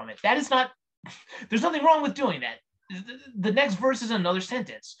conclusion from it. That is not, there's nothing wrong with doing that. The next verse is another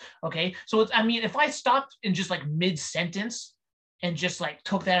sentence, okay? So, I mean, if I stopped in just like mid-sentence and just like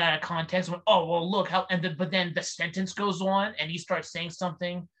took that out of context, and went, oh, well, look how, but then the sentence goes on and he starts saying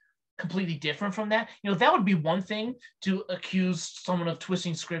something completely different from that, that would be one thing to accuse someone of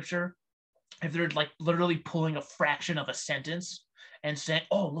twisting scripture if they're like literally pulling a fraction of a sentence and saying,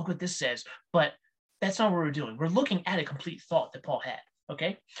 oh, look what this says. But that's not what we're doing. We're looking at a complete thought that Paul had,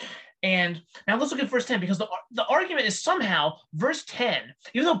 okay? And now let's look at verse 10, because the argument is somehow verse 10,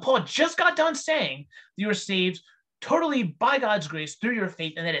 even though Paul just got done saying you are saved totally by God's grace through your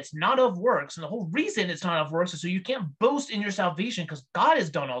faith, and that it's not of works. And the whole reason it's not of works is so you can't boast in your salvation because God has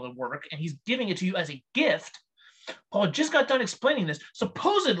done all the work and he's giving it to you as a gift. Paul just got done explaining this.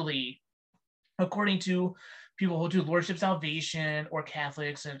 Supposedly, according to people who do Lordship salvation or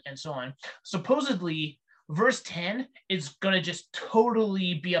Catholics and so on, supposedly verse 10 is going to just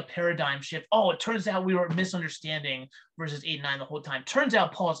totally be a paradigm shift. Oh, it turns out we were misunderstanding verses 8 and 9 the whole time. Turns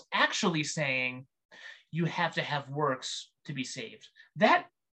out Paul's actually saying you have to have works to be saved. That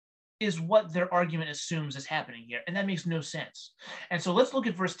is what their argument assumes is happening here, and that makes no sense. And so let's look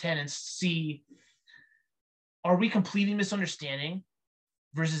at verse 10 and see, are we completely misunderstanding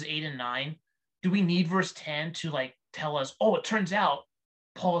verses 8 and 9? Do we need verse 10 to like tell us, oh, it turns out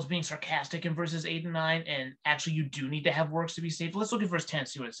Paul is being sarcastic in verses 8 and 9, and actually you do need to have works to be saved? Let's look at verse 10 and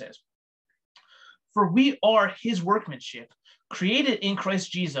see what it says. For we are his workmanship, created in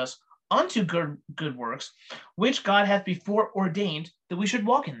Christ Jesus unto good works, which God hath before ordained that we should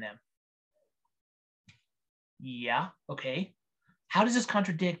walk in them. Yeah, okay. How does this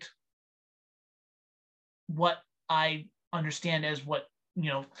contradict what I understand as what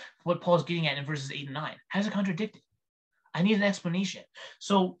Paul's getting at in verses 8 and 9? How does it contradict it? I need an explanation.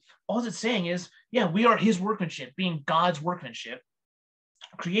 So all it's saying is, yeah, we are his workmanship, being God's workmanship,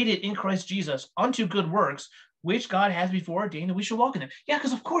 created in Christ Jesus unto good works, which God has before ordained that we should walk in them. Yeah,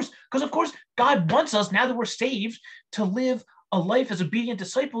 because of course, God wants us, now that we're saved, to live a life as obedient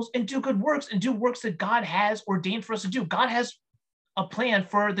disciples and do good works, and do works that God has ordained for us to do. God has a plan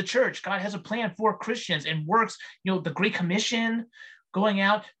for the church. God has a plan for Christians, and works, the Great Commission, going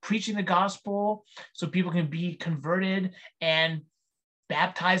out, preaching the gospel so people can be converted, and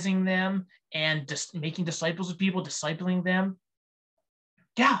baptizing them, and just making disciples of people, discipling them.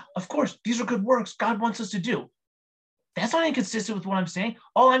 Yeah, of course, these are good works God wants us to do. That's not inconsistent with what I'm saying.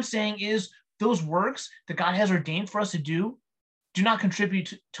 All I'm saying is those works that God has ordained for us to do not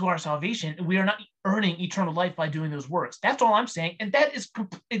contribute to our salvation. We are not earning eternal life by doing those works. That's all I'm saying. And that is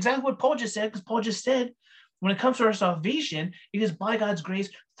exactly what Paul just said, because Paul just said, when it comes to our salvation, it is by God's grace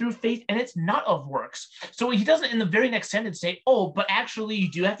through faith, and it's not of works. So he doesn't in the very next sentence say, oh, but actually you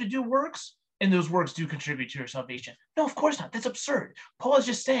do have to do works, and those works do contribute to your salvation. No, of course not. That's absurd. Paul is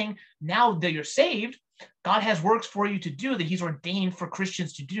just saying, now that you're saved, God has works for you to do that he's ordained for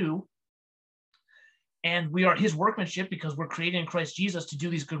Christians to do. And we are his workmanship because we're created in Christ Jesus to do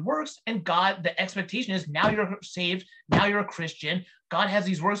these good works. And God, the expectation is, now you're saved, now you're a Christian, God has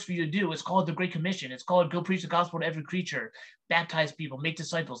these works for you to do. It's called the Great Commission. It's called go preach the gospel to every creature, baptize people, make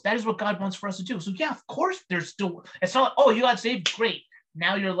disciples. That is what God wants for us to do. So yeah, of course, it's not, oh, you got saved, great.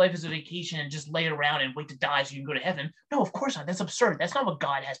 Now your life is a vacation and just lay around and wait to die so you can go to heaven. No, of course not. That's absurd. That's not what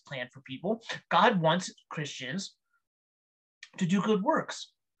God has planned for people. God wants Christians to do good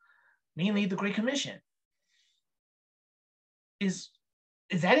works, mainly the Great Commission. Is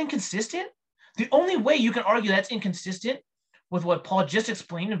that inconsistent? The only way you can argue that's inconsistent with what Paul just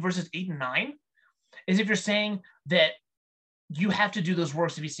explained in verses 8 and 9 is if you're saying that you have to do those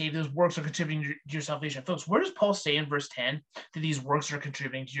works to be saved. Those works are contributing to your salvation. Folks, where does Paul say in verse 10 that these works are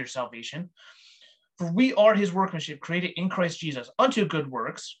contributing to your salvation? For we are his workmanship, created in Christ Jesus unto good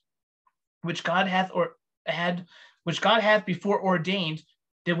works, which God hath before ordained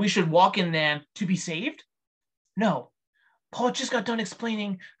that we should walk in them to be saved? No. Paul just got done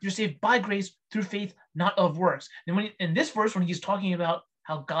explaining you're saved by grace through faith, not of works. And in this verse, when he's talking about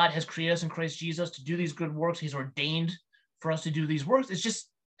how God has created us in Christ Jesus to do these good works, he's ordained for us to do these works, it's just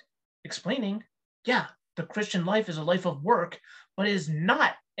explaining, yeah, the Christian life is a life of work, but it is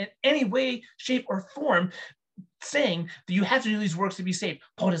not in any way, shape, or form saying that you have to do these works to be saved.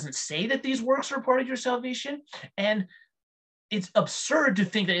 Paul doesn't say that these works are part of your salvation, and it's absurd to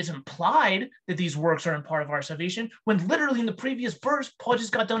think that it's implied that these works are a part of our salvation, when literally in the previous verse, Paul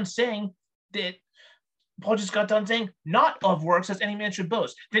just got done saying, not of works as any man should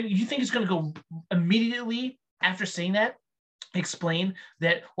boast. Then you think it's going to go immediately after saying that, explain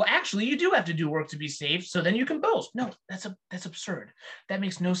that, well, actually, you do have to do work to be saved, so then you can boast. No, that's absurd. That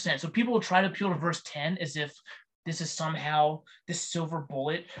makes no sense. So people will try to appeal to verse 10 as if this is somehow this silver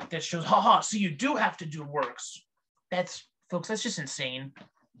bullet that shows, so you do have to do works. Folks, that's just insane.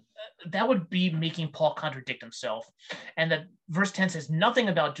 That would be making Paul contradict himself. And that verse 10 says nothing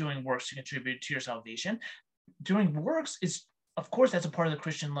about doing works to contribute to your salvation. Doing works is, of course, that's a part of the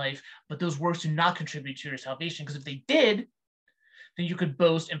Christian life, but those works do not contribute to your salvation, because if they did, then you could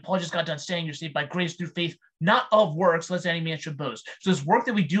boast. And Paul just got done saying you're saved by grace through faith, not of works, lest any man should boast. So this work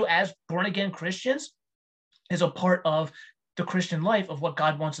that we do as born-again Christians is a part of the Christian life, of what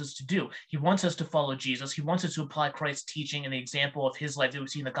God wants us to do. He wants us to follow Jesus. He wants us to apply Christ's teaching and the example of his life that we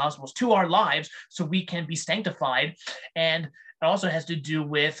see in the Gospels to our lives so we can be sanctified. And it also has to do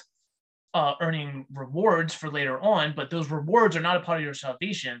with earning rewards for later on, but those rewards are not a part of your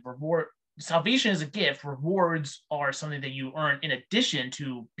salvation. Salvation is a gift. Rewards are something that you earn in addition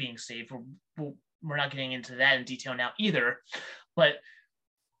to being saved. We're not getting into that in detail now either, but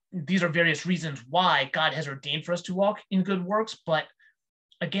these are various reasons why God has ordained for us to walk in good works. But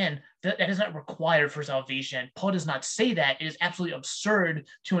again, that is not required for salvation. Paul does not say that. It is absolutely absurd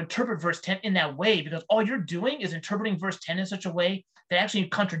to interpret verse 10 in that way, because all you're doing is interpreting verse 10 in such a way that actually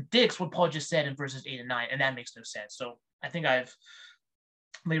contradicts what Paul just said in verses 8 and 9, and that makes no sense. So I think I've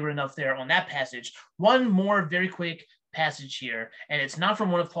labored enough there on that passage. One more very quick passage here, and it's not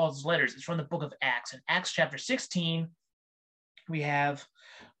from one of Paul's letters. It's from the book of Acts. In Acts chapter 16, we have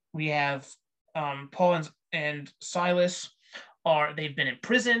Paul and Silas they've been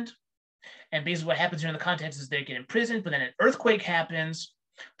imprisoned, and basically what happens here in the context is they get imprisoned, but then an earthquake happens,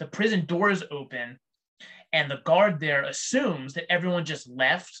 the prison doors open, and the guard there assumes that everyone just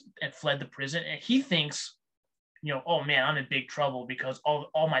left and fled the prison, and he thinks, oh man, I'm in big trouble because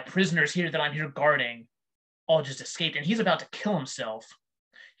all my prisoners here that I'm here guarding all just escaped, and he's about to kill himself.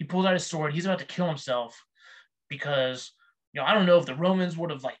 He pulls out his sword, he's about to kill himself because I don't know if the Romans would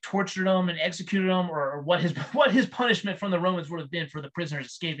have tortured him and executed him, or what his punishment from the Romans would have been for the prisoners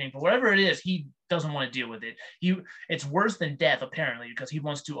escaping. But whatever it is, he doesn't want to deal with it. It's worse than death, apparently, because he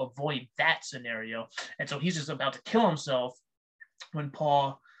wants to avoid that scenario. And so he's just about to kill himself when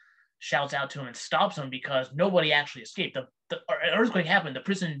Paul shouts out to him and stops him, because nobody actually escaped. The earthquake happened, the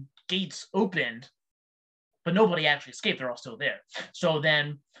prison gates opened, but nobody actually escaped. They're all still there. So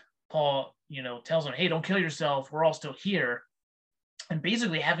then Paul, tells him, hey, don't kill yourself. We're all still here. And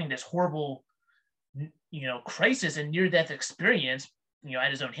basically having this horrible, crisis and near-death experience,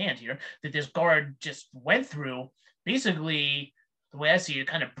 at his own hand here, that this guard just went through, basically, the way I see it,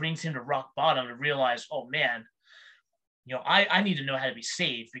 kind of brings him to rock bottom to realize, oh, man, I need to know how to be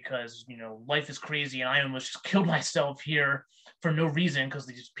saved, because, life is crazy and I almost just killed myself here for no reason because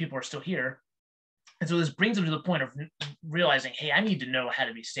these people are still here. And so this brings him to the point of realizing, hey, I need to know how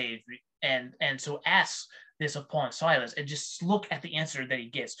to be saved. And so asks this of Paul and Silas, and just look at the answer that he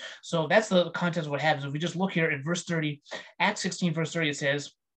gets. So that's the context of what happens. If we just look here in verse 30, Acts 16, verse 30, it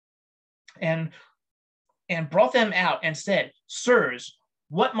says, and brought them out and said, sirs,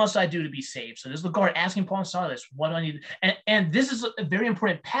 what must I do to be saved? So this is the guard asking Paul and Silas, what do I need? And this is a very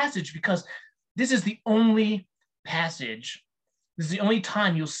important passage, because this is the only passage, this is the only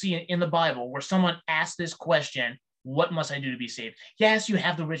time you'll see in the Bible where someone asks this question, what must I do to be saved? Yes, you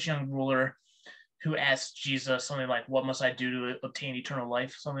have the rich young ruler who asked Jesus something like, what must I do to obtain eternal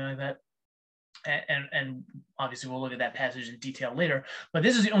life? Something like that. And obviously we'll look at that passage in detail later. But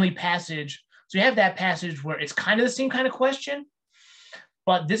this is the only passage So you have that passage where it's kind of the same kind of question,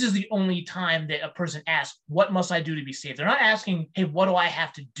 but this is the only time that a person asks, what must I do to be saved? They're not asking, hey, what do I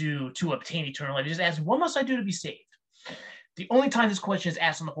have to do to obtain eternal life? They're just asking, what must I do to be saved? The only time this question is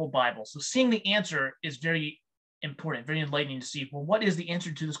asked in the whole Bible. So seeing the answer is very important, very enlightening to see, well, what is the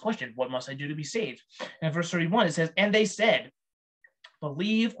answer to this question? What must I do to be saved? And in verse 31, it says, and they said,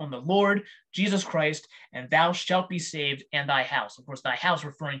 believe on the Lord Jesus Christ, and thou shalt be saved, and thy house. Of course, thy house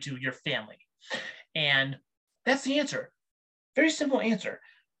referring to your family. And that's the answer. Very simple answer.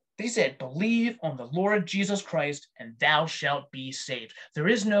 They said, believe on the Lord Jesus Christ, and thou shalt be saved. There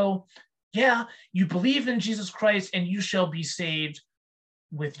is no, yeah, you believe in Jesus Christ, and you shall be saved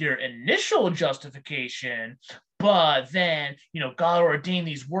with your initial justification, but then, God ordained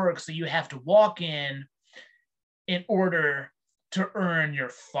these works that you have to walk in order to earn your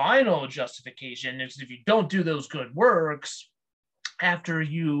final justification. If you don't do those good works after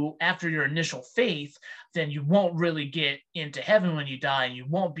your initial faith, then you won't really get into heaven when you die, and you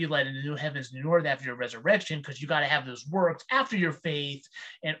won't be led into new heavens and new earth after your resurrection, because you got to have those works after your faith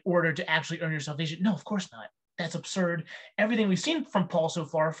in order to actually earn your salvation. No, of course not. That's absurd. Everything we've seen from Paul so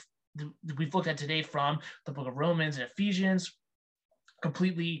far, we've looked at today from the book of Romans and Ephesians,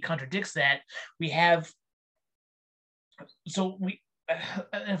 completely contradicts that. And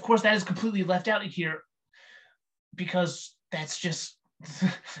of course, that is completely left out here, because that's just,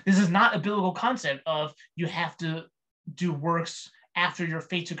 this is not a biblical concept of you have to do works after your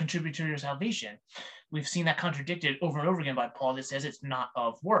faith to contribute to your salvation. We've seen that contradicted over and over again by Paul that says it's not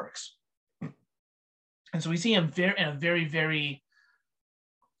of works. And so we see him in a very, very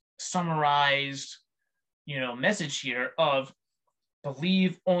summarized, message here of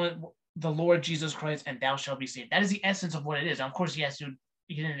believe on the Lord Jesus Christ, and thou shalt be saved. That is the essence of what it is. And of course, he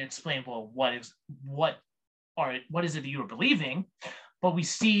didn't explain, well, what is it that you are believing? But we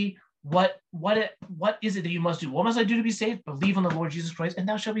see what is it that you must do? What must I do to be saved? Believe on the Lord Jesus Christ, and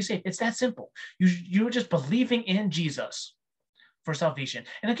thou shalt be saved. It's that simple. You're just believing in Jesus for salvation.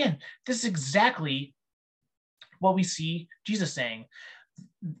 And again, this is exactly what we see Jesus saying,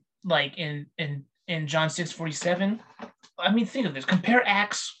 like in John 6:47. I mean, think of this. Compare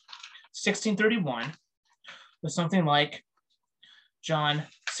Acts 16:31 with something like John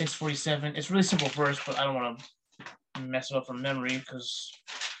 6:47. It's a really simple verse, but I don't want to mess it up from memory, because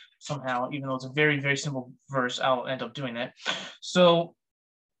somehow, even though it's a very, very simple verse, I'll end up doing that. So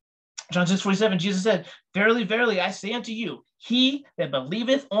John 6:47, Jesus said, verily, verily, I say unto you, he that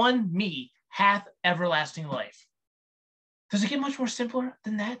believeth on me hath everlasting life. Does it get much more simpler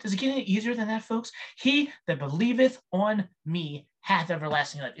than that? Does it get any easier than that, folks? He that believeth on me hath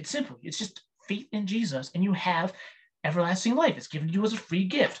everlasting life. It's simple. It's just faith in Jesus, and you have everlasting life. It's given to you as a free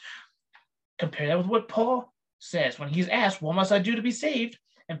gift. Compare that with what Paul says when he's asked, what must I do to be saved?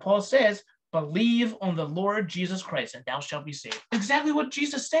 And Paul says, believe on the Lord Jesus Christ, and thou shalt be saved. Exactly what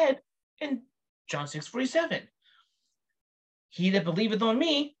Jesus said in John 6:47. He that believeth on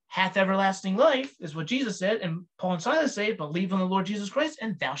me hath everlasting life, is what Jesus said. And Paul and Silas say, believe on the Lord Jesus Christ,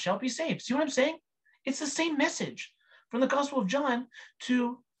 and thou shalt be saved. See what I'm saying? It's the same message from the Gospel of John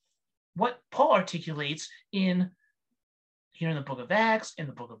to what Paul articulates here in the book of Acts, in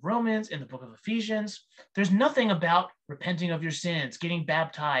the book of Romans, in the book of Ephesians. There's nothing about repenting of your sins, getting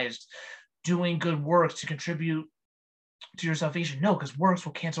baptized, doing good works to contribute to your salvation. No, because works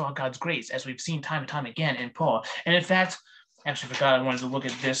will cancel out God's grace, as we've seen time and time again in Paul. And in fact, actually forgot I wanted to look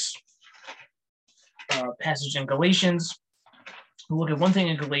at this passage in Galatians. We'll look at one thing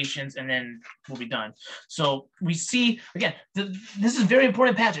in Galatians, and then we'll be done. So we see, again, this is a very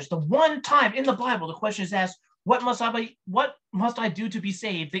important passage. The one time in the Bible the question is asked, what must I do to be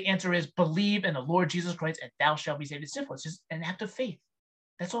saved? The answer is believe in the Lord Jesus Christ, and thou shalt be saved. It's simple. It's just an act of faith.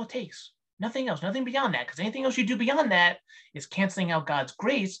 That's all it takes. Nothing else, nothing beyond that, because anything else you do beyond that is canceling out God's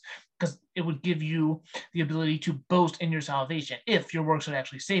grace, because it would give you the ability to boast in your salvation if your works would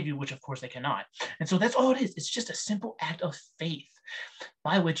actually save you, which of course they cannot. And so that's all it is. It's just a simple act of faith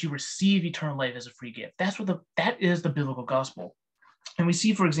by which you receive eternal life as a free gift. That is the biblical gospel. And we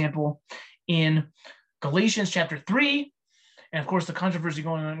see, for example, in Galatians chapter 3, and of course the controversy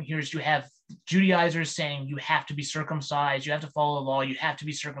going on here is you have Judaizers saying you have to be circumcised, you have to follow the law, you have to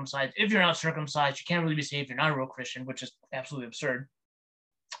be circumcised. If you're not circumcised, you can't really be saved, you're not a real Christian, which is absolutely absurd.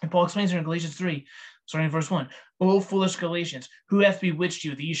 And Paul explains here in Galatians 3, starting in verse 1, O foolish Galatians, who hath bewitched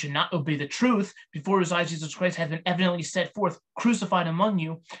you that you should not obey the truth, before whose eyes Jesus Christ hath been evidently set forth, crucified among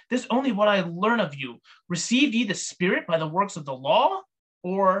you? This only what I learn of you. Received ye the Spirit by the works of the law,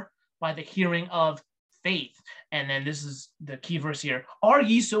 or by the hearing of faith? And then this is the key verse here. Are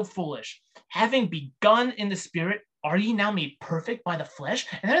ye so foolish? Having begun in the Spirit, are ye now made perfect by the flesh?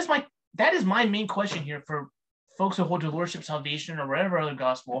 And that is my that is my main question here for folks who hold to lordship salvation or whatever other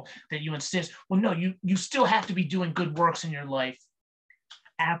gospel, that you insist, well, no, you still have to be doing good works in your life.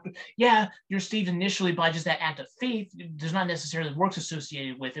 After, yeah, you're saved initially by just that act of faith. There's not necessarily works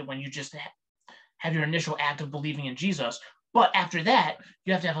associated with it when you just have your initial act of believing in Jesus. But after that,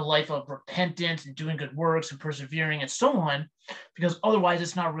 you have to have a life of repentance and doing good works and persevering and so on, because otherwise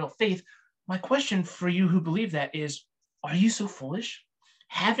it's not real faith. My question for you who believe that is, are you so foolish?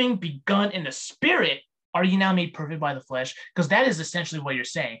 Having begun in the spirit, are you now made perfect by the flesh? Because that is essentially what you're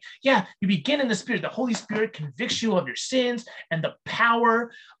saying. Yeah, you begin in the spirit. The Holy Spirit convicts you of your sins and the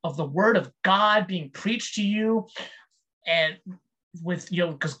power of the word of God being preached to you. And with,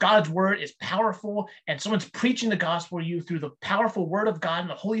 because God's word is powerful and someone's preaching the gospel to you through the powerful word of God, and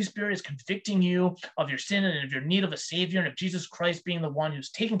the Holy Spirit is convicting you of your sin and of your need of a savior, and of Jesus Christ being the one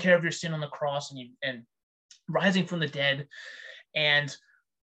who's taking care of your sin on the cross and rising from the dead. And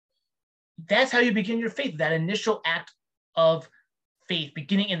that's how you begin your faith, that initial act of faith,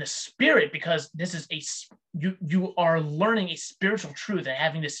 beginning in the spirit, because this is you are learning a spiritual truth and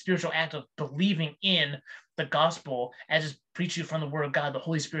having this spiritual act of believing in the gospel as is preached you from the word of God. The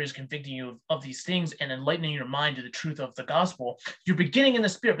Holy Spirit is convicting you of these things and enlightening your mind to the truth of the gospel. You're beginning in the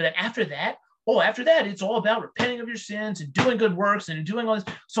spirit, but then after that, it's all about repenting of your sins and doing good works and doing all this.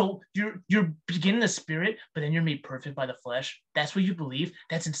 So you're beginning the spirit, but then you're made perfect by the flesh. That's what you believe.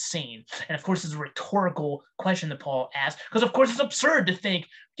 That's insane. And of course, it's a rhetorical question that Paul asked, because of course it's absurd to think,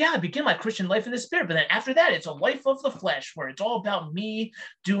 yeah, I begin my Christian life in the spirit, but then after that, it's a life of the flesh where it's all about me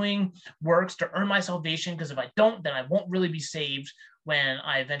doing works to earn my salvation, because if I don't, then I won't really be saved when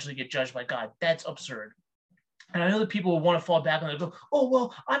I eventually get judged by God. That's absurd. And I know that people will want to fall back on it and go, oh,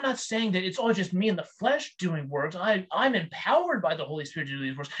 well, I'm not saying that it's all just me in the flesh doing works. I'm empowered by the Holy Spirit to do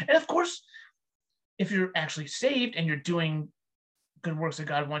these works. And of course, if you're actually saved and you're doing good works that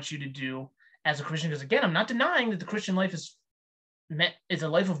God wants you to do as a Christian, because again, I'm not denying that the Christian life is a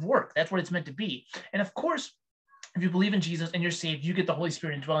life of work. That's what it's meant to be. And of course, if you believe in Jesus and you're saved, you get the Holy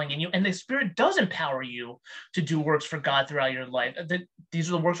Spirit indwelling in you, and the Spirit does empower you to do works for God throughout your life. These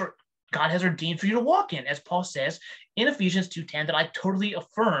are the works where God has ordained for you to walk in, as Paul says in Ephesians 2:10, that I totally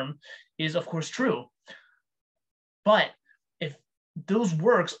affirm is, of course, true. But if those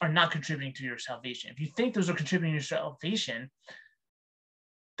works are not contributing to your salvation, if you think those are contributing to your salvation,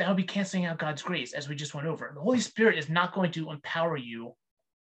 that would be canceling out God's grace, as we just went over. The Holy Spirit is not going to empower you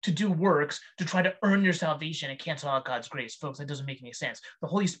to do works to try to earn your salvation and cancel out God's grace. Folks, that doesn't make any sense. The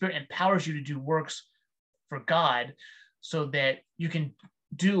Holy Spirit empowers you to do works for God so that you can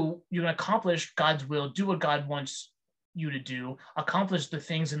accomplish God's will, do what God wants you to do, accomplish the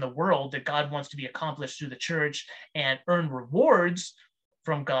things in the world that God wants to be accomplished through the church, and earn rewards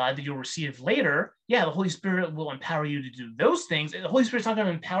from God that you'll receive later. Yeah, the Holy Spirit will empower you to do those things. The Holy Spirit's not going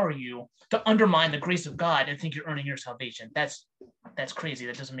to empower you to undermine the grace of God and think you're earning your salvation. That's crazy.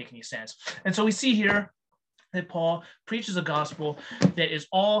 That doesn't make any sense. And so we see here that Paul preaches a gospel that is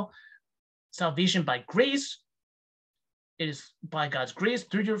all salvation by grace. It is by God's grace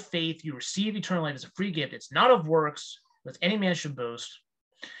through your faith, you receive eternal life as a free gift. It's not of works, lest any man should boast.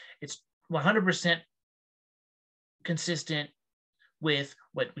 It's 100% consistent with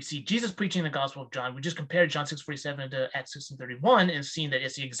what we see Jesus preaching in the Gospel of John. We just compared John 6:47 to Acts 6:31 and seen that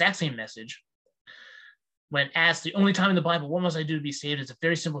it's the exact same message. When asked the only time in the Bible, what must I do to be saved? It's a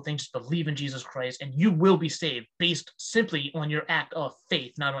very simple thing. Just believe in Jesus Christ and you will be saved based simply on your act of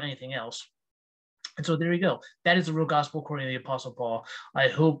faith, not on anything else. And so there you go. That is the real gospel according to the Apostle Paul. I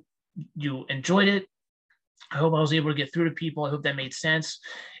hope you enjoyed it. I hope I was able to get through to people. I hope that made sense.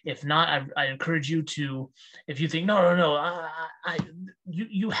 If not, I encourage you to, if you think, no,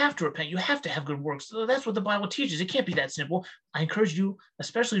 you have to repent. You have to have good works. So that's what the Bible teaches. It can't be that simple. I encourage you,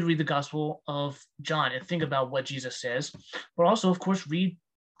 especially to read the Gospel of John and think about what Jesus says. But also, of course, read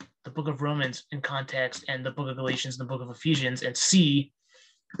the book of Romans in context and the book of Galatians and the book of Ephesians and see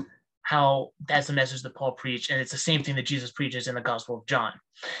how that's the message that Paul preached, and it's the same thing that Jesus preaches in the Gospel of John.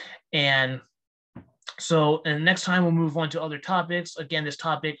 And so, and next time we'll move on to other topics. Again, this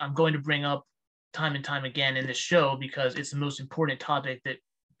topic I'm going to bring up time and time again in this show because it's the most important topic that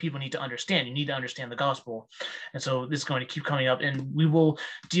people need to understand. You need to understand the gospel. And so this is going to keep coming up, and we will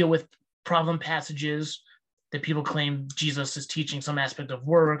deal with problem passages that people claim Jesus is teaching some aspect of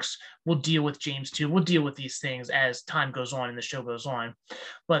works. We'll deal with James 2. We'll deal with these things as time goes on and the show goes on.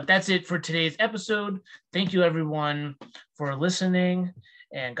 But that's it for today's episode. Thank you, everyone, for listening,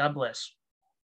 and God bless.